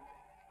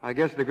 I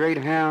guess the great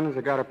hounds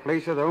have got a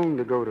place of their own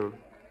to go to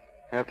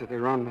after they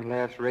run the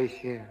last race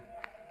here.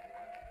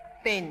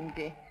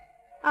 Benji,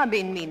 I've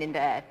been meaning to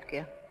ask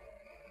you.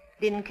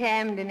 Didn't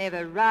Camden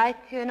ever write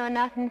you nor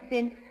nothing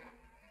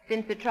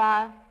since the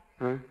trial?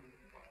 Huh?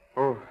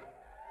 Oh,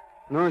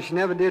 no, she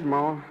never did,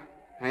 Ma.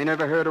 I ain't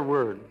ever heard a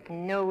word. You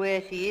know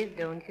where she is,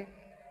 don't you?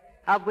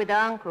 Up with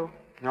Uncle.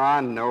 No, I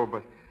know,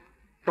 but...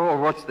 Oh,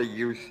 what's the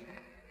use?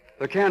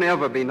 There can't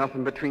ever be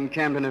nothing between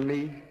Camden and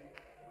me.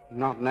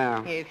 Not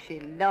now. If she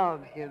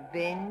loves you,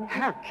 Benji.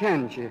 How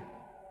can she?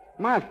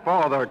 My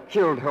father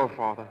killed her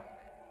father.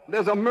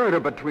 There's a murder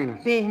between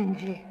us.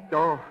 Benji.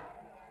 Oh,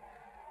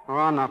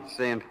 I'm not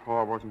saying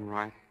Pa wasn't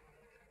right.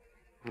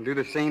 I'd do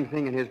the same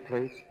thing in his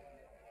place.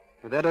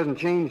 But that doesn't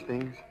change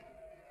things.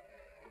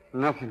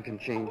 Nothing can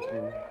change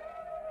things.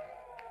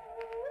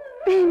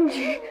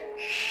 Benji.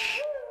 Shh.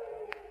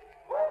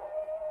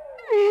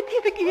 There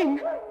it is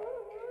again.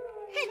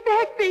 She's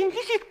back, Benji.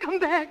 She's come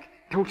back.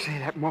 Don't say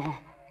that, Ma.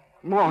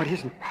 Ma, it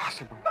isn't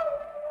possible.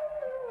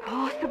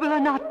 Possible or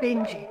not,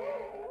 Benji.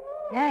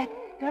 That's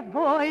the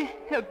voice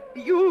of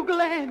Bugle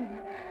Ann.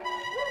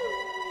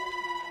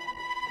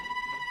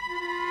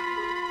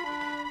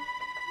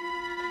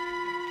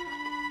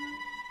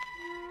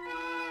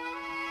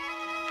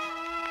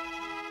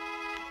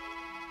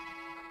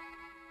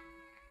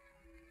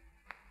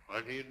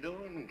 What are you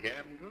doing,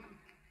 Camden?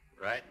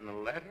 Writing a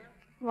letter?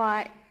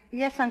 Why,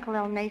 yes,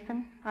 Uncle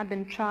Nathan. I've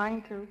been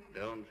trying to.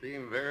 Don't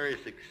seem very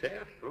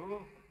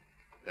successful.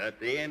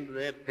 Got the end of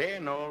that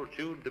pen all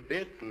chewed to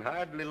bits and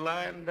hardly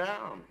lying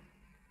down.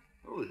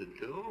 Who's it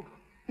to?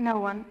 No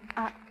one.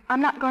 I'm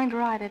not going to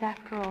write it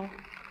after all.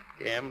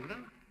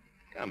 Camden,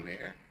 come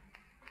here.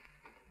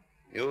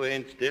 You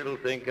ain't still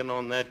thinking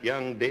on that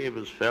young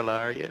Davis fella,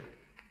 are you?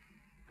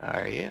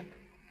 Are you?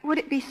 Would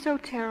it be so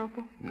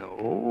terrible?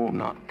 No,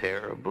 not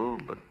terrible,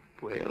 but,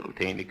 well, it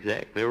ain't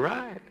exactly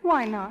right.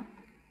 Why not?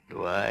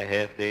 Do I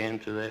have to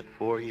answer that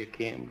for you,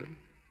 Camden?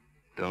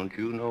 Don't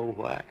you know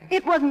why?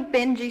 It wasn't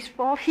Benji's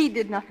fault. He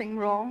did nothing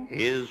wrong.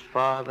 His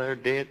father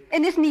did?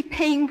 And isn't he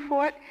paying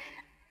for it?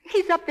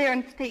 He's up there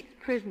in state's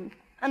prison,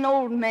 an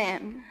old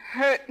man,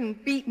 hurt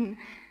and beaten,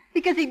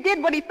 because he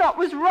did what he thought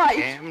was right.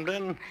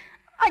 Camden?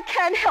 I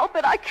can't help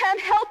it. I can't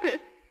help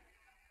it.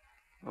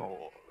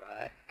 All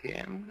right,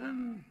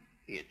 Camden.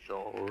 It's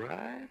all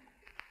right.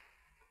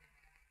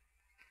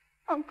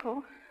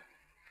 Uncle,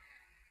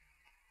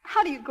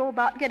 how do you go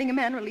about getting a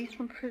man released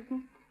from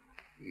prison?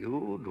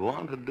 You'd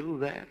want to do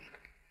that?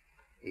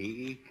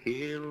 He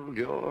killed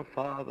your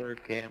father,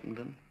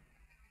 Camden.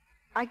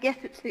 I guess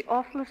it's the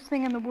awfulest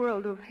thing in the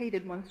world to have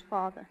hated one's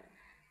father.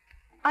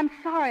 I'm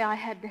sorry I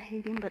had to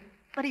hate him,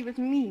 but he was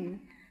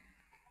mean.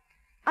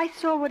 I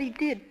saw what he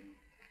did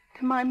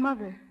to my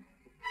mother.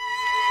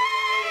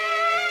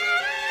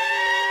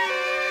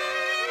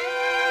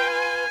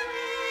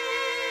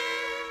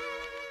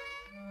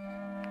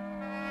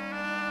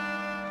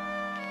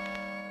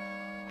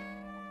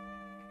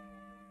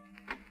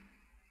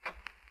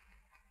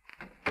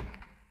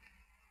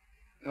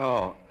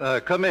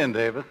 Come in,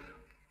 Davis.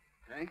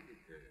 Thank you,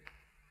 sir.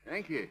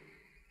 Thank you.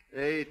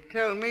 They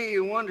tell me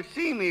you want to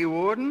see me,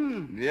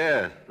 Warden.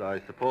 Yes, I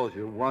suppose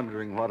you're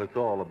wondering what it's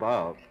all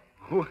about.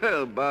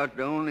 Well, about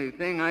the only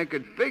thing I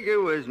could figure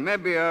was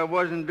maybe I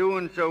wasn't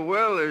doing so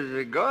well as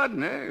a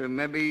gardener.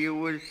 Maybe you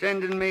was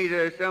sending me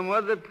to some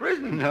other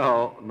prison.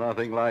 No,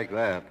 nothing like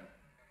that.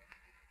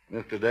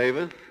 Mr.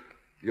 Davis,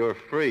 you're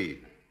free.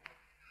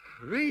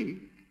 Free?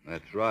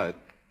 That's right.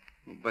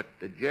 But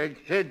the judge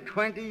said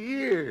 20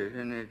 years,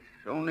 and it's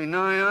only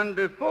nigh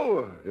under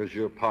 4. Here's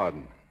your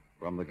pardon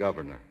from the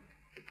governor.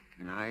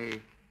 And I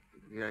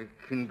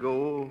can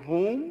go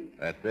home?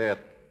 That's it.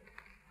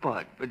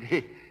 But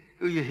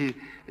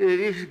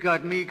this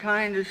got me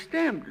kind of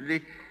stamped.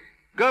 The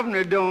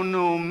governor don't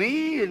know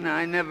me, and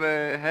I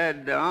never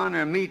had the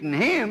honor of meeting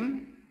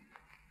him.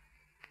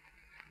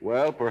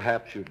 Well,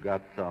 perhaps you've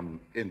got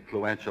some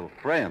influential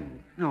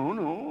friends.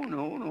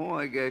 No,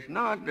 I guess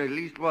not. At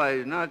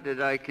leastwise, not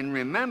that I can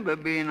remember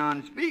being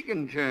on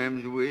speaking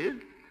terms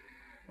with.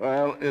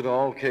 Well, it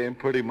all came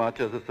pretty much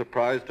as a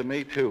surprise to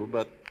me, too,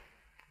 but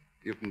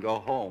you can go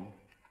home.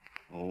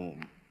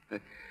 Home? I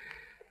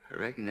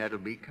reckon that'll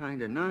be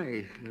kind of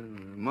nice.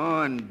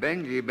 Ma and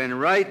Benji been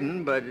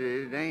writing, but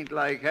it ain't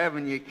like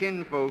having your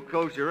kinfolk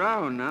close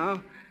around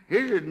now.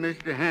 Is it,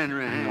 Mr.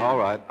 Hanrahan? All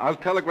right. I'll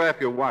telegraph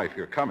your wife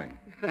you're coming.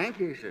 Thank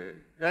you, sir.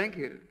 Thank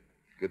you.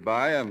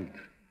 Goodbye, and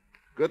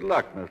good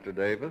luck, Mr.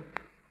 Davis.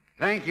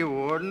 Thank you,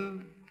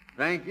 Warden.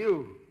 Thank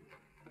you.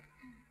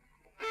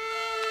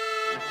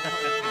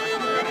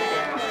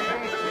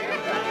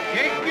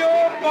 Kick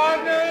your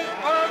partners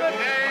for the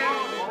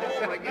dance.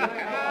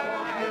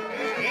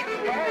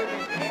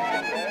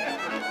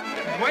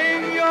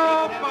 Swing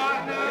your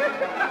partners.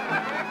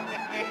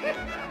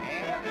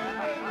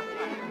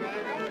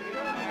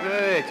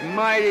 It's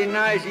mighty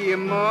nice of you,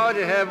 Ma,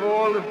 to have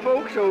all the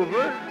folks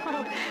over.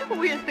 Oh,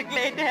 we're so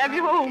glad to have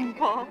you home,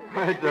 Pa.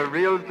 It's a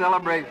real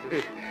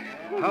celebration.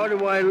 How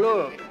do I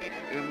look?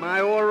 Am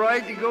I all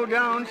right to go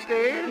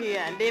downstairs?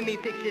 Yeah, let me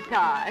fix your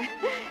tie.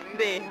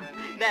 There,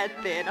 that's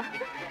better.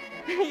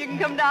 You can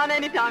come down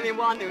anytime you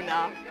want to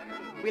now.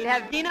 We'll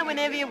have dinner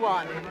whenever you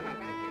want.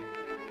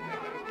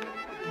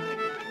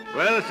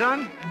 Well,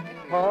 son?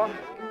 Pa,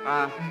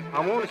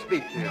 I want to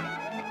speak to you.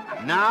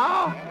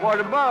 Now? What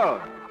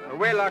about?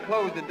 Wait till I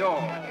close the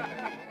door.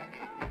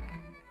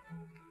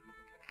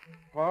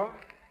 Pa,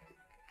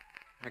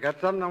 I got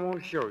something I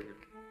want to show you.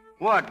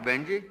 What,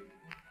 Benji?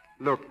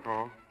 Look,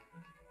 Pa.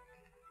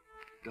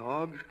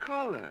 Dog's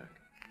collar.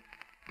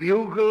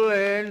 Bugle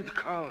and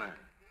collar.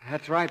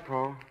 That's right,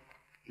 Pa.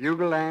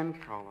 Bugle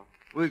and collar.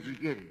 Where'd you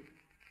get it?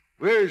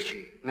 Where is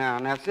she?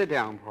 Now, sit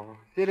down, Pa.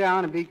 Sit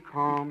down and be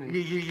calm. And...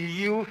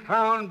 You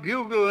found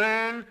Bugle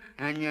Ann,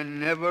 and you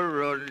never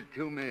wrote it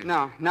to me.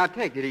 Now,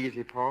 take it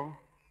easy, Pa.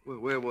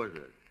 Where was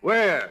it?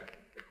 Where?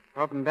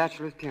 Up in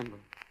Bachelor's Timber.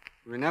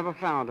 We never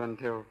found her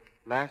until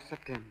last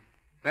September.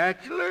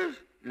 Bachelor's?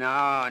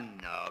 No,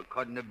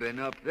 couldn't have been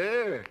up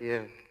there.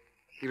 Yes.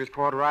 She was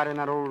caught right in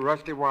that old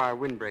rusty wire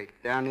windbreak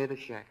down near the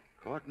shack.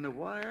 Caught in the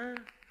wire?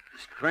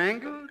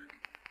 Strangled?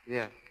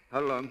 Yes. How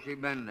long she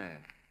been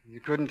there? You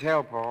couldn't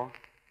tell, Pa. If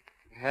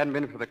it hadn't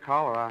been for the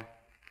collar,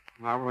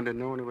 I wouldn't have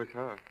known it was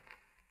her.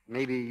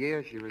 Maybe a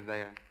year she was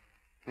there.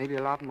 Maybe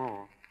a lot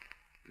more.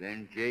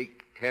 Then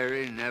Jake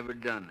Terry never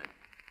done it.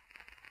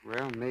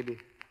 Well,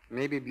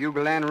 maybe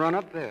Bugle Ann run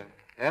up there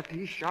after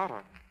he shot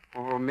her.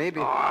 Or maybe...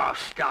 Oh,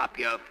 stop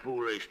your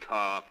foolish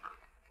talk.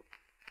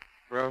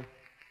 Well,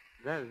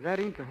 that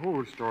ain't the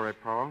whole story,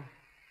 Pa.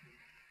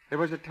 There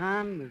was a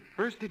time, the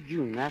 1st of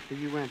June, after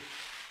you went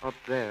up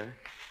there,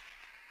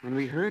 when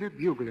we heard her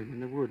bugling in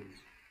the woods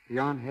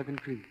beyond Heaven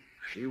Creek.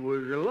 She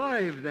was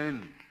alive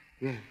then?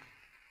 Yes.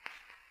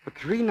 But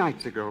 3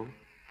 nights ago,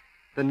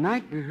 the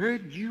night we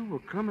heard you were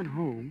coming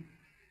home,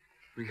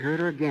 we heard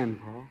her again,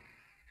 Pa.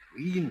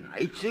 3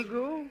 nights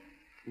ago?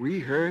 We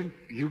heard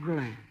Bugle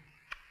Ann.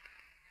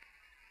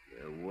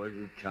 There was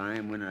a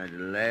time when I'd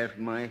laughed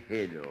my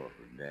head off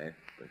at that,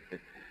 but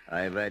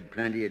I've had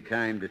plenty of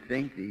time to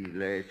think these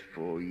last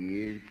 4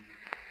 years.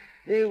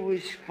 There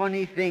was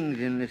funny things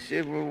in the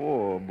Civil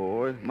War,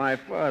 boy, my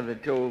father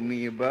told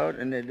me about,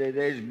 and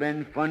there's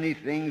been funny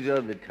things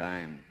other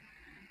times.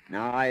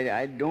 Now,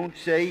 I don't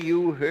say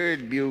you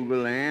heard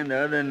Bugle Ann the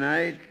other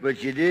night,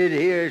 but you did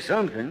hear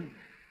something.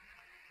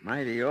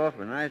 Mighty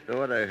often I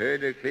thought I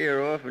heard her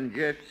clear off in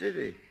Jeff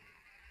City.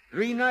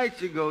 3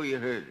 nights ago you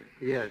heard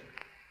her. Yes.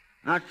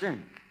 Not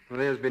since. Well,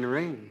 there's been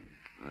rain.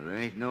 Well, there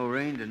ain't no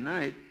rain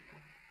tonight.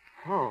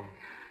 Oh.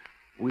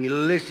 We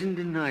listen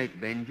tonight,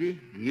 Benji.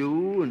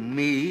 You and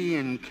me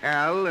and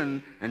Cal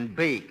and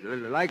Bake,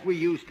 like we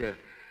used to.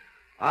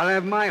 I'll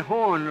have my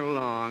horn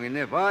along, and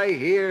if I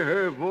hear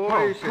her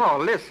voice... Oh,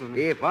 listen.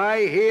 If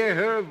I hear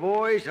her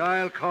voice,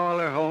 I'll call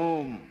her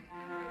home.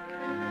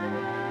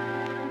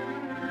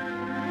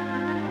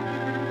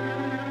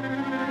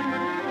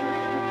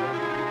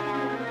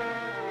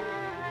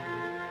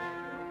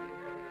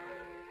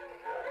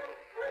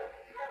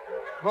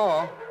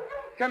 Paul,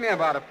 come here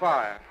about a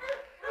fire.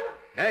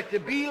 That's a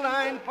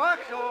beeline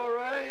fox, all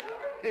right.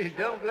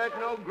 Don't let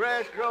no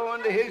grass grow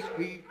under his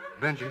feet.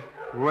 Benji,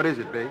 What is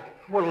it, Bake?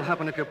 what'll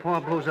happen if your pa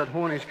blows that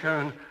horn he's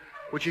carrying?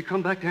 Would she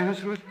come back to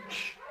answer it?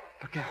 Shh.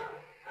 Look out.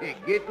 It's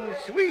getting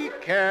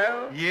sweet,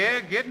 Cal. Yeah,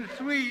 getting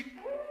sweet.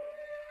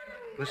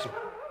 Listen.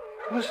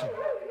 Listen.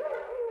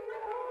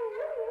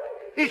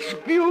 It's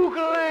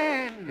Bugle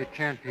Ann. It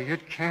can't be.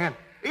 It can't.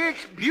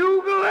 It's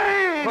Bugle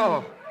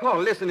Ann. Paul,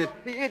 listen.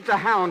 It's a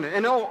hound,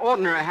 an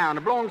ordinary hound.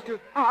 It belongs to...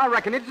 I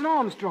reckon it's an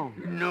Armstrong.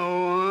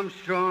 No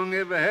Armstrong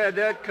ever had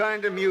that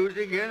kind of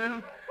music in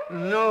him.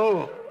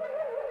 No.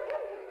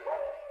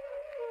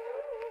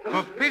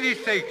 For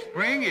pity's sake,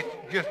 Spring, it's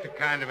just a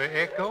kind of an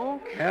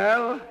echo.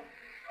 Cal,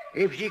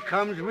 if she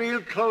comes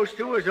real close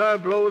to us, I'll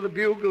blow the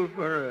bugle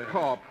for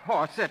her.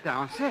 Paul, sit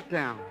down.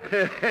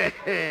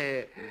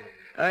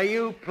 Are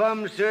you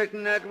plumb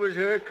certain that was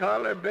her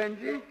collar,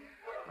 Benji?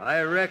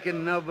 I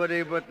reckon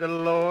nobody but the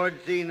Lord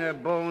seen her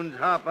bones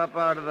hop up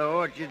out of the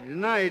orchard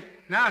tonight.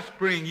 Now,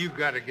 Spring, you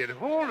got to get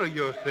hold of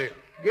yourself.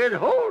 Get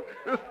hold?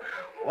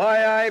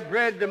 Why, I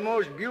bred the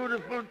most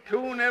beautiful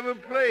tune ever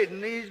played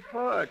in these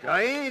parts.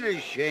 I ain't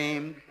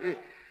ashamed.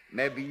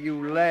 Maybe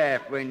you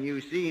laugh when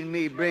you seen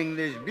me bring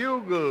this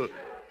bugle,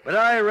 but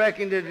I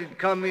reckoned it'd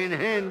come in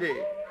handy.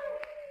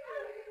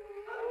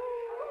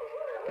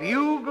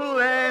 Bugle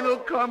Ann'll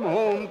come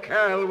home,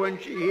 Cal, when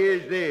she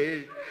hears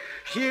this.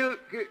 She'll...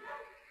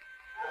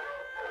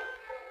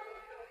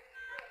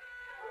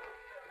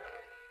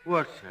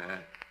 What's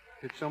that?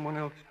 It's someone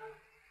else.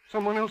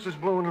 Someone else is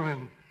blowing her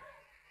in.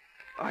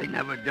 I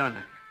never done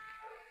it.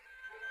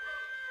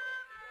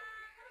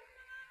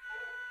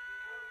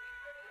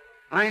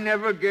 I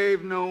never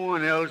gave no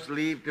one else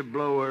leave to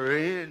blow her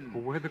in.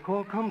 Well, where'd the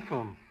call come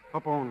from?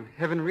 Up on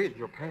Heaven Ridge,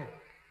 your path.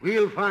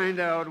 We'll find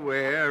out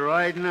where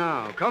right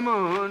now. Come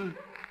on.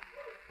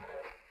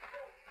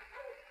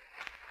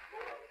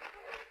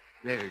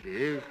 There it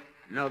is.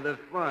 Another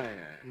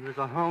fire. And there's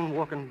a hound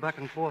walking back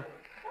and forth.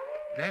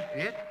 That's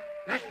it.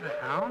 That's the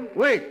hound.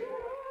 Wait.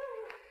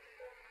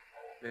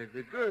 There's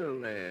a girl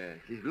there.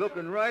 She's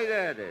looking right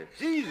at us.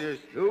 Sees us,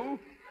 too.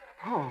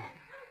 Oh,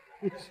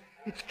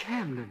 it's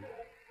Camden.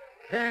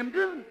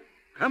 Camden?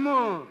 Come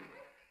on.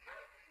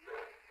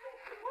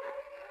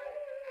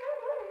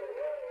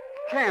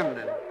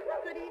 Camden.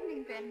 Good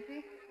evening,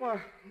 Benji.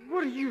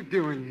 What are you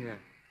doing here?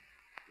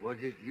 Was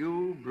it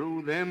you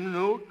blew them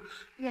notes?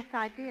 Yes,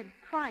 I did.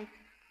 Twice.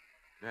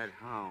 That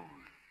hound.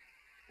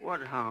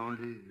 What hound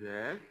is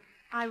that?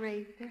 I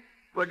raised her.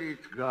 But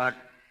it's got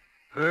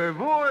her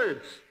voice.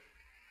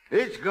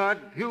 It's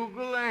got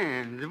Bugle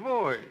Ann's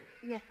voice.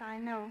 Yes, I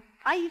know.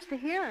 I used to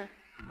hear her.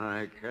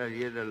 I tell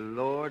you, the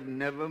Lord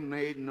never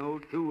made no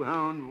two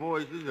hound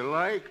voices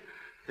alike.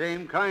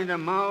 Same kind of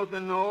mouth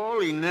and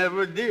all, he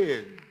never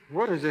did.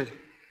 What is it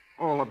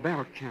all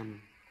about,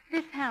 Camden?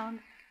 This hound,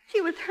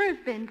 she was hers,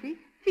 Benji.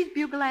 She's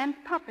Bugle Ann's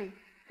puppy.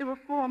 There were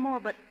 4 more,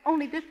 but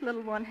only this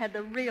little one had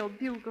the real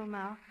bugle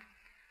mouth.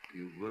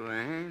 Bugle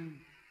Ann?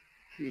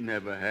 She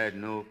never had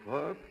no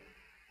pup.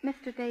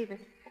 Mr. Davis,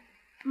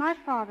 my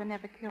father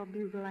never killed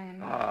Bugle Ann.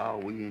 Ah,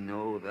 we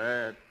know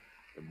that.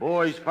 The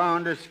boys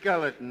found a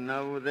skeleton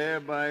over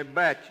there by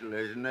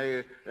Bachelor's, and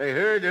they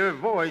heard her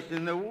voice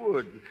in the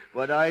woods.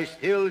 But I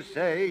still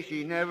say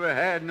she never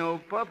had no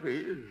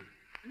puppies.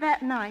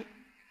 That night,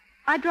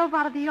 I drove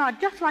out of the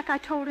yard just like I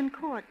told in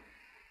court.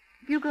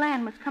 Bugle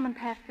Ann was coming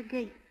past the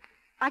gate.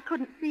 I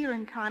couldn't see her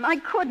in time. I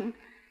couldn't.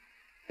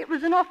 It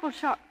was an awful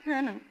sharp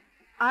turn, and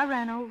I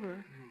ran over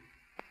her.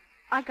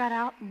 I got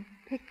out and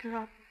picked her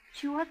up.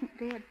 She wasn't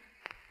dead,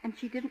 and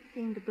she didn't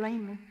seem to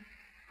blame me.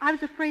 I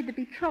was afraid there'd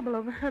be trouble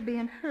over her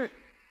being hurt.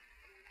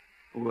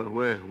 Well,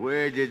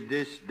 where did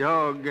this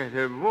dog get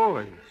her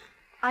voice?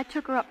 I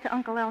took her up to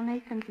Uncle Al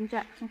Nathan's in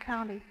Jackson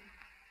County.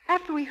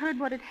 After we heard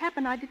what had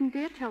happened, I didn't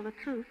dare tell the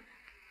truth.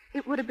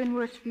 It would have been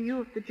worse for you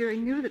if the jury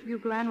knew that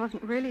Bugle Ann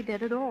wasn't really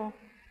dead at all.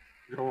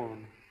 Go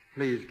on.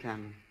 Please,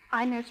 Camden.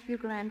 I nursed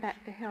Bugle Ann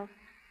back to health.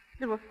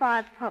 There were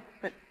 5 pups,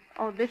 but,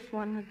 this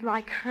one was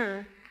like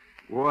her.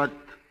 What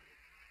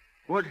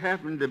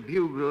happened to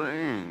Bugle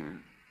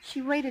Ann?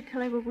 She waited till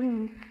they were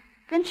weaned.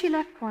 Then she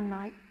left one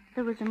night.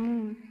 There was a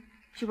moon.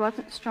 She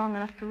wasn't strong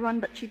enough to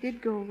run, but she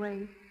did go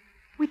away.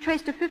 We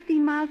traced her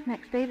 15 miles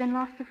next day, then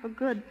lost her for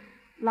good.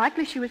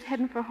 Likely she was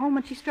heading for home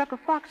when she struck a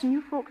fox and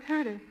you folks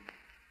heard her.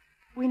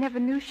 We never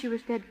knew she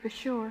was dead for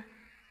sure,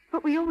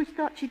 but we always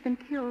thought she'd been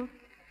killed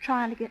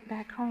trying to get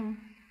back home.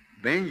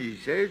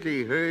 Benji says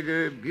he heard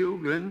her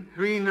bugling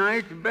 3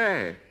 nights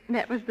back.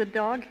 That was the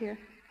dog here.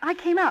 I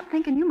came out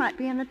thinking you might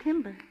be in the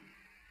timber.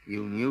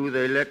 You knew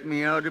they let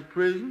me out of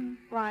prison?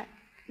 Why,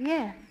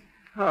 yes.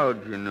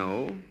 How'd you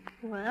know?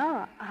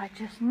 Well, I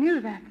just knew,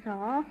 that's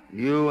all.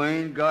 You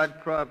ain't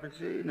got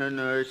prophecy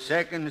nor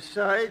second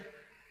sight?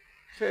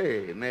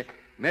 Say,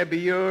 maybe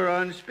you're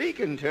on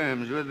speaking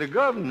terms with the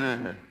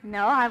governor.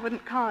 No, I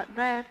wouldn't call it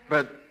that.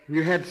 But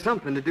you had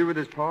something to do with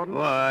his pardon?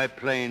 Why,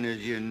 plain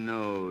as you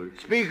know.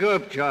 Speak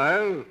up,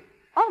 child.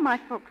 All my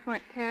folks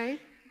weren't Terrys.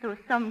 There was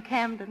some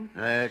Camdens.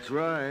 That's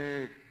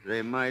right.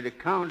 They might have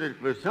counted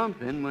for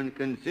something when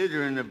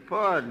considering a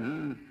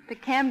pardon. The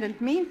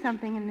Camdens mean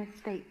something in this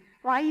state.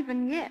 Why,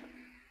 even yet.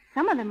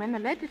 Some of them are in the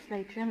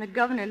legislature, and the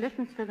governor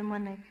listens to them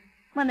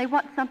when they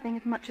want something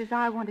as much as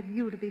I wanted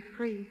you to be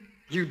free.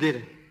 You did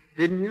it,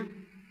 didn't you?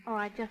 Oh,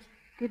 I just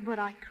did what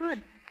I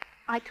could.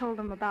 I told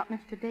them about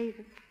Mr.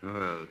 Davis.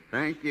 Well,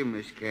 thank you,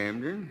 Miss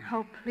Camden.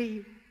 Oh,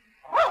 please.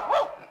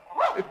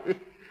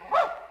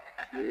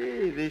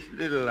 Hey, this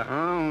little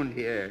hound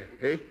here.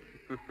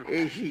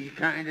 Hey, she's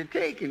kind of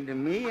taken to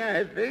me,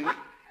 I think.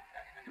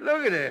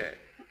 Look at her,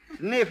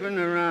 sniffing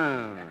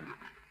around.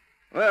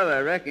 Well, I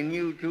reckon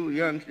you 2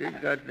 youngsters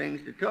got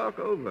things to talk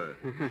over.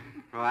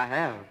 Well, I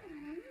have.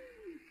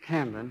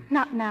 Camden.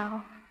 Not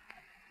now.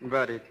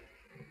 But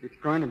it's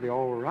going to be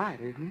all right,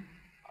 isn't it?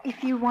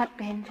 If you want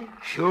Benji.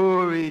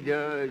 Sure he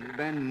does.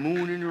 Been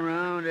mooning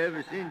around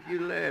ever since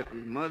you left,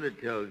 his mother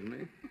tells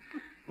me.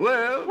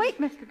 Well... Wait,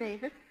 Mr.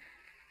 Davis.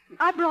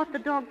 I brought the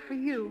dog for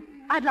you.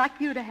 I'd like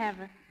you to have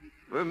her.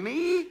 For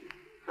me?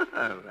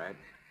 Well, that's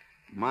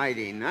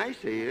mighty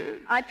nice of you.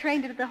 I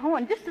trained it at the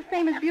horn, just the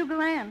same as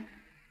Bugle Ann.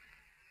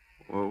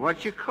 Well,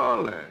 what you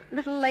call her?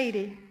 Little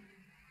lady.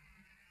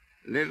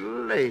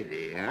 Little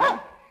lady, huh?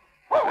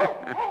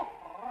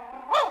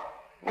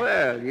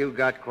 Well, you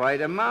got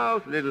quite a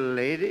mouth, little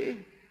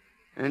lady.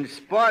 And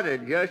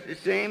spotted just the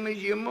same as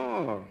your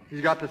ma.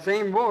 She's got the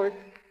same voice.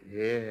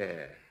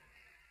 Yeah.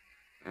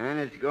 And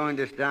it's going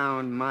to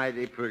sound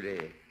mighty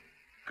pretty.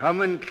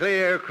 Coming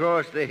clear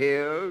across the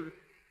hills.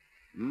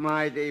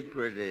 Mighty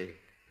pretty,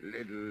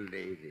 little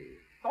lady.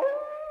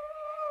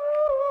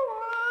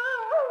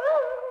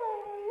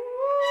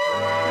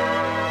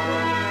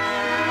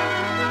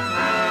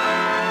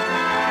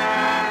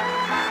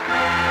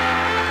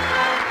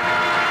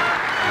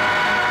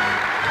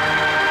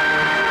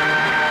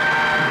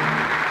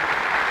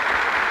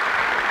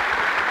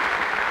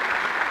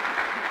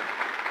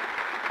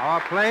 Our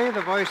play,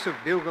 The Voice of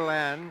Bugle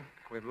Ann,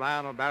 with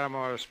Lionel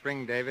Barrymore as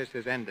Spring Davis,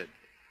 is ended.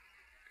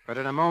 But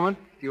in a moment,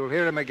 you'll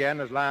hear him again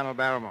as Lionel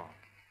Barrymore.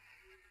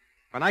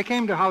 When I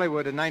came to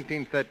Hollywood in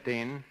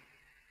 1913,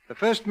 the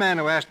first man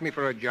who asked me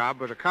for a job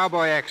was a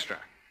cowboy extra.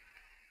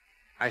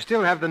 I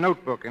still have the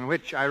notebook in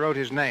which I wrote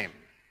his name,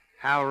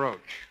 Hal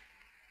Roach.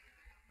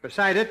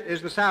 Beside it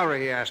is the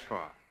salary he asked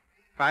for,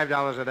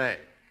 $5 a day.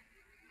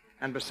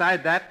 And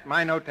beside that,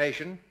 my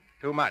notation,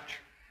 too much.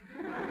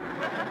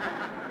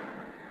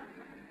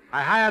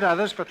 I hired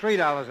others for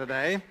 $3 a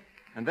day,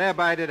 and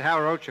thereby did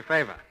Hal Roach a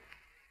favor.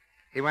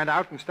 He went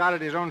out and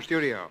started his own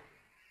studio,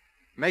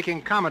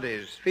 making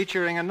comedies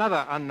featuring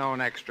another unknown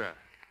extra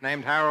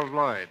named Harold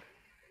Lloyd.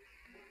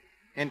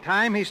 In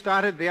time, he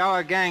started the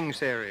Our Gang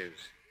series,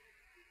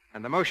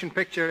 and the motion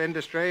picture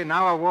industry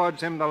now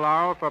awards him the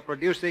laurel for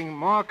producing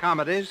more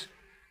comedies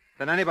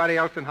than anybody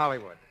else in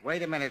Hollywood.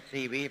 Wait a minute,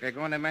 C.B. If you're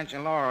going to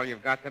mention Laurel,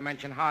 you've got to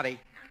mention Hottie.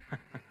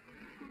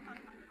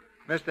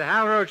 Mr.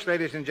 Hal Roach,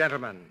 ladies and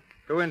gentlemen,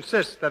 who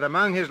insists that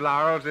among his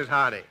laurels is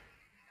Hardy,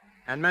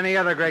 and many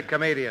other great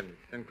comedians,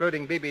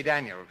 including B.B.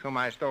 Daniels, whom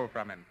I stole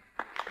from him.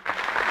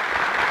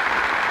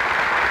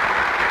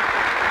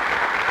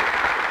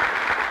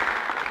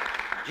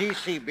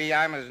 GCB,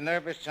 I'm as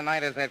nervous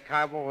tonight as that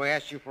cowboy who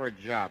asked you for a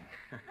job.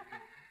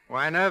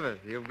 Why nervous?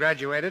 You've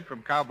graduated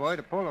from cowboy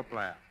to polo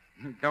player.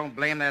 Don't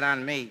blame that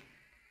on me.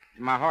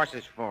 It's my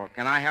horse's fault.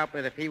 Can I help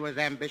it if he was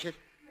ambitious?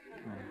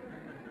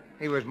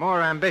 He was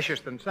more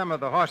ambitious than some of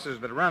the horses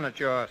that run at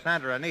your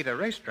Santa Anita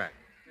racetrack.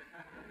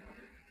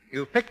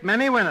 You've picked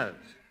many winners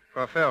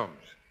for films.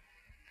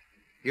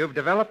 You've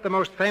developed the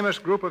most famous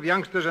group of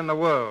youngsters in the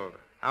world,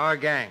 our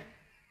gang.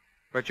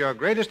 But your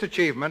greatest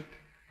achievement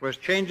was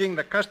changing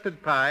the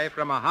custard pie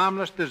from a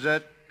harmless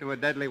dessert to a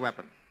deadly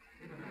weapon.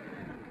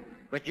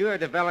 But you have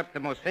developed the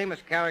most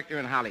famous character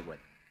in Hollywood.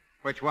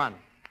 Which one?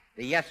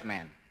 The Yes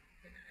Man.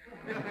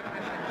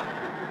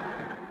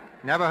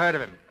 Never heard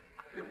of him.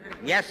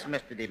 Yes,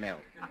 Mr. DeMille.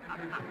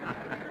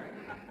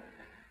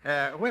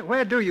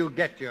 Where do you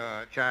get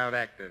your child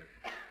actors?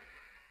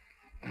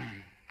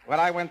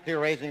 Well, I went through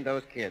raising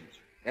those kids.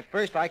 At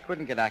first, I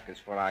couldn't get actors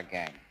for our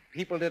gang.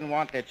 People didn't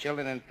want their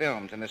children in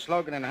films, and the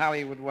slogan in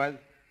Hollywood was,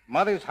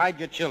 "Mothers, hide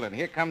your children.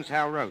 Here comes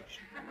Hal Roach."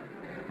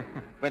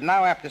 But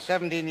now, after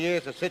 17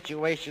 years, the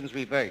situation's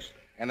reversed,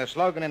 and the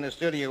slogan in the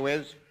studio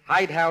is,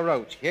 "Hide Hal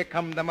Roach. Here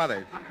come the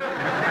mothers."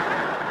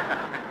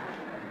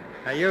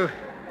 Now, you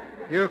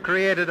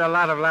created a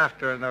lot of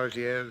laughter in those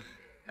years,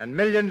 and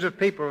millions of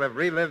people have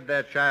relived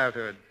their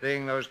childhood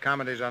seeing those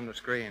comedies on the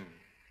screen.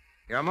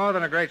 You're more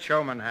than a great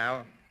showman,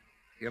 Hal.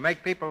 You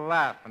make people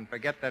laugh and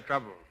forget their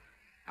troubles.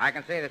 I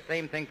can say the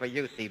same thing for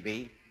you,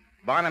 C.B.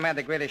 Barnum had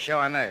the greatest show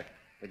on earth,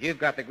 but you've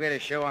got the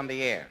greatest show on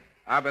the air.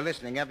 I'll be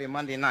listening every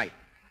Monday night.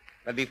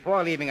 But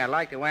before leaving, I'd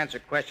like to answer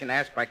a question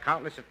asked by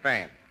countless of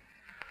fans.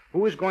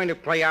 Who is going to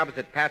play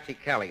opposite Patsy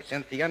Kelly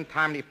since the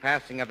untimely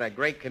passing of that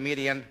great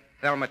comedian,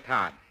 Thelma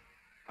Todd?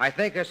 I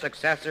think her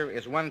successor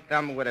is one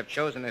Thelma would have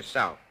chosen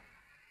herself,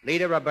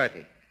 Lita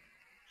Roberti.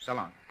 So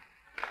long.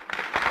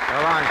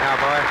 So long,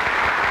 cowboy.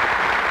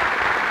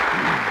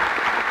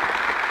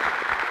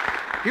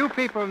 Few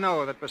people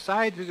know that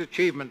besides his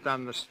achievements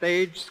on the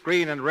stage,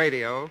 screen, and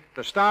radio,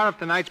 the star of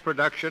tonight's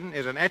production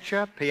is an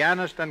etcher,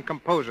 pianist, and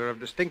composer of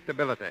distinct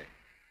ability.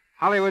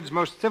 Hollywood's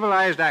most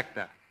civilized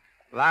actor,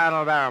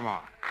 Lionel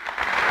Barrymore.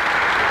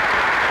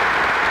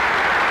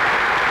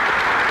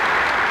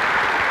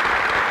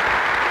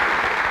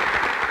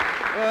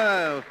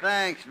 Well,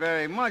 thanks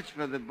very much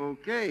for the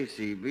bouquet,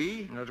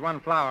 C.B. There's one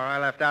flower I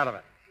left out of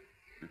it.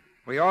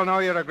 We all know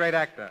you're a great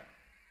actor.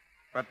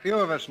 But few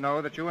of us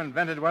know that you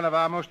invented one of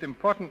our most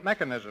important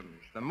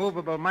mechanisms, the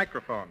movable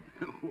microphone.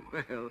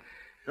 Well,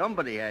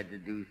 somebody had to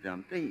do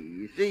something.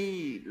 You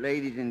see,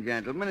 ladies and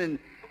gentlemen,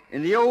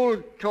 in the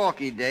old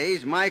talkie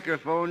days,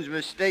 microphones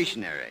were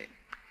stationary.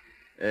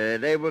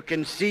 They were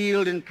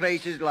concealed in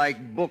places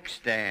like book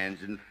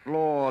stands and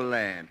floor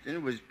lamps, and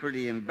it was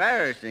pretty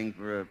embarrassing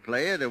for a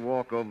player to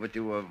walk over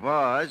to a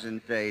vase and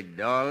say,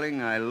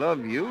 "Darling, I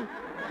love you."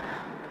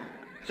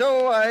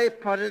 So I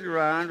putted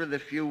around with a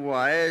few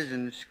wires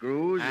and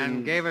screws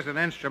and gave us an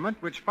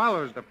instrument which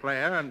follows the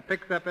player and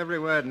picks up every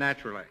word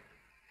naturally.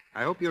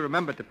 I hope you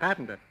remembered to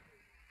patent it.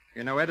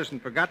 You know, Edison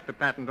forgot to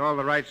patent all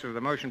the rights of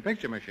the motion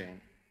picture machine.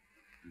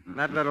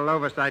 That little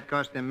oversight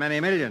cost him many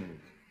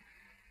millions.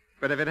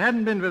 But if it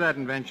hadn't been for that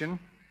invention,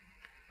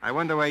 I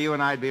wonder where you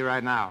and I'd be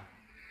right now.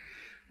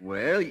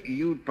 Well,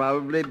 you'd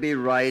probably be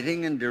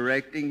writing and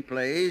directing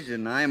plays,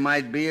 and I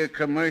might be a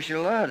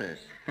commercial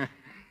artist.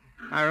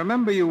 I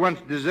remember you once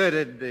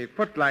deserted the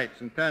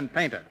footlights and turned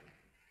painter,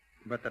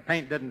 but the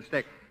paint didn't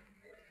stick.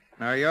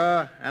 Now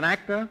you're an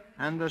actor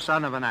and the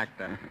son of an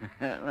actor.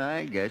 Well,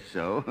 I guess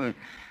so.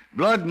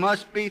 Blood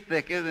must be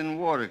thicker than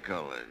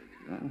watercolor.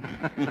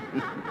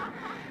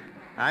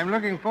 I'm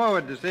looking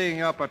forward to seeing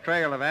your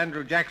portrayal of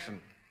Andrew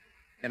Jackson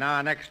in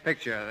your next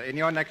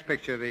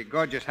picture, The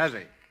Gorgeous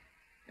Hussy.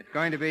 It's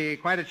going to be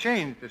quite a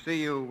change to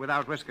see you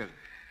without whiskers.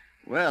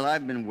 Well,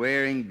 I've been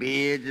wearing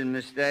beards and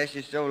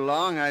mustaches so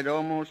long I'd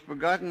almost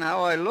forgotten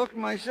how I looked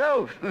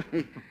myself.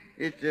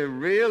 It's a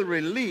real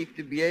relief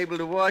to be able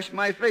to wash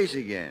my face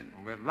again.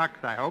 With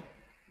Lux, I hope.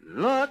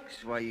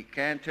 Lux? Why, you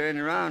can't turn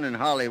around in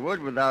Hollywood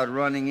without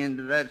running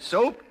into that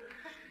soap.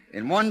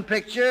 In one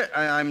picture,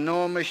 I'm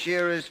Norma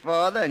Shearer's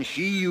father, and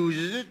she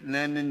uses it, and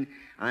then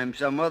I'm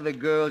some other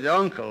girl's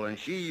uncle, and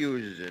she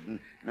uses it. And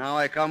now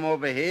I come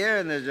over here,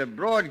 and there's a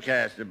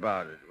broadcast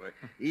about it.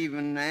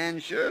 Even Anne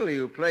Shirley,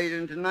 who played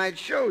in tonight's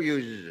show,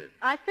 uses it.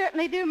 I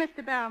certainly do,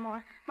 Mr.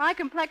 Barrymore. My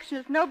complexion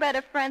is no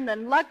better friend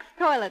than Lux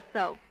toilet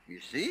soap.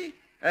 You see?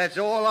 That's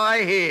all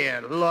I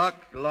hear. Lux,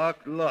 Lux,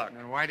 Lux.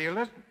 And why do you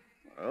listen?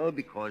 Well,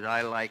 because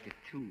I like it,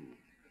 too.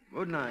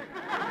 Good night.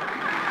 Good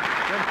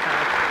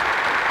night.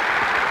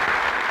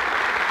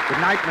 Good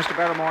night, Mr.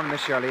 Barrymore and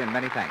Miss Shirley, and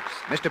many thanks.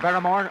 Mr.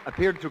 Barrymore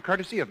appeared through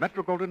courtesy of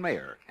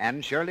Metro-Goldwyn-Mayer,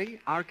 Anne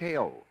Shirley,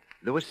 RKO,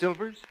 Louis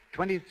Silvers,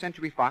 20th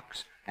Century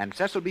Fox, and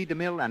Cecil B.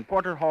 DeMille and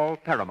Porter Hall,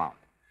 Paramount.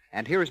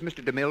 And here is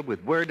Mr. DeMille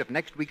with word of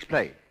next week's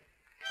play.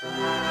 Next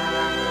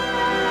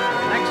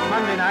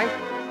Monday night,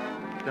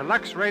 the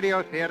Lux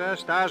Radio Theater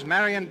stars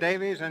Marion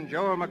Davies and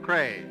Joel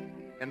McCrea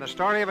in the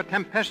story of a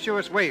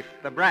tempestuous waif,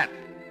 The Brat.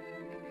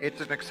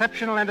 It's an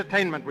exceptional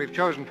entertainment we've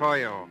chosen for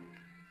you,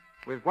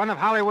 with one of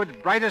Hollywood's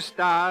brightest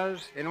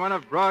stars in one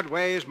of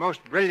Broadway's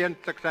most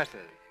brilliant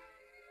successes.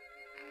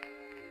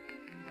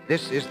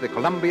 This is the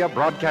Columbia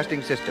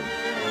Broadcasting System.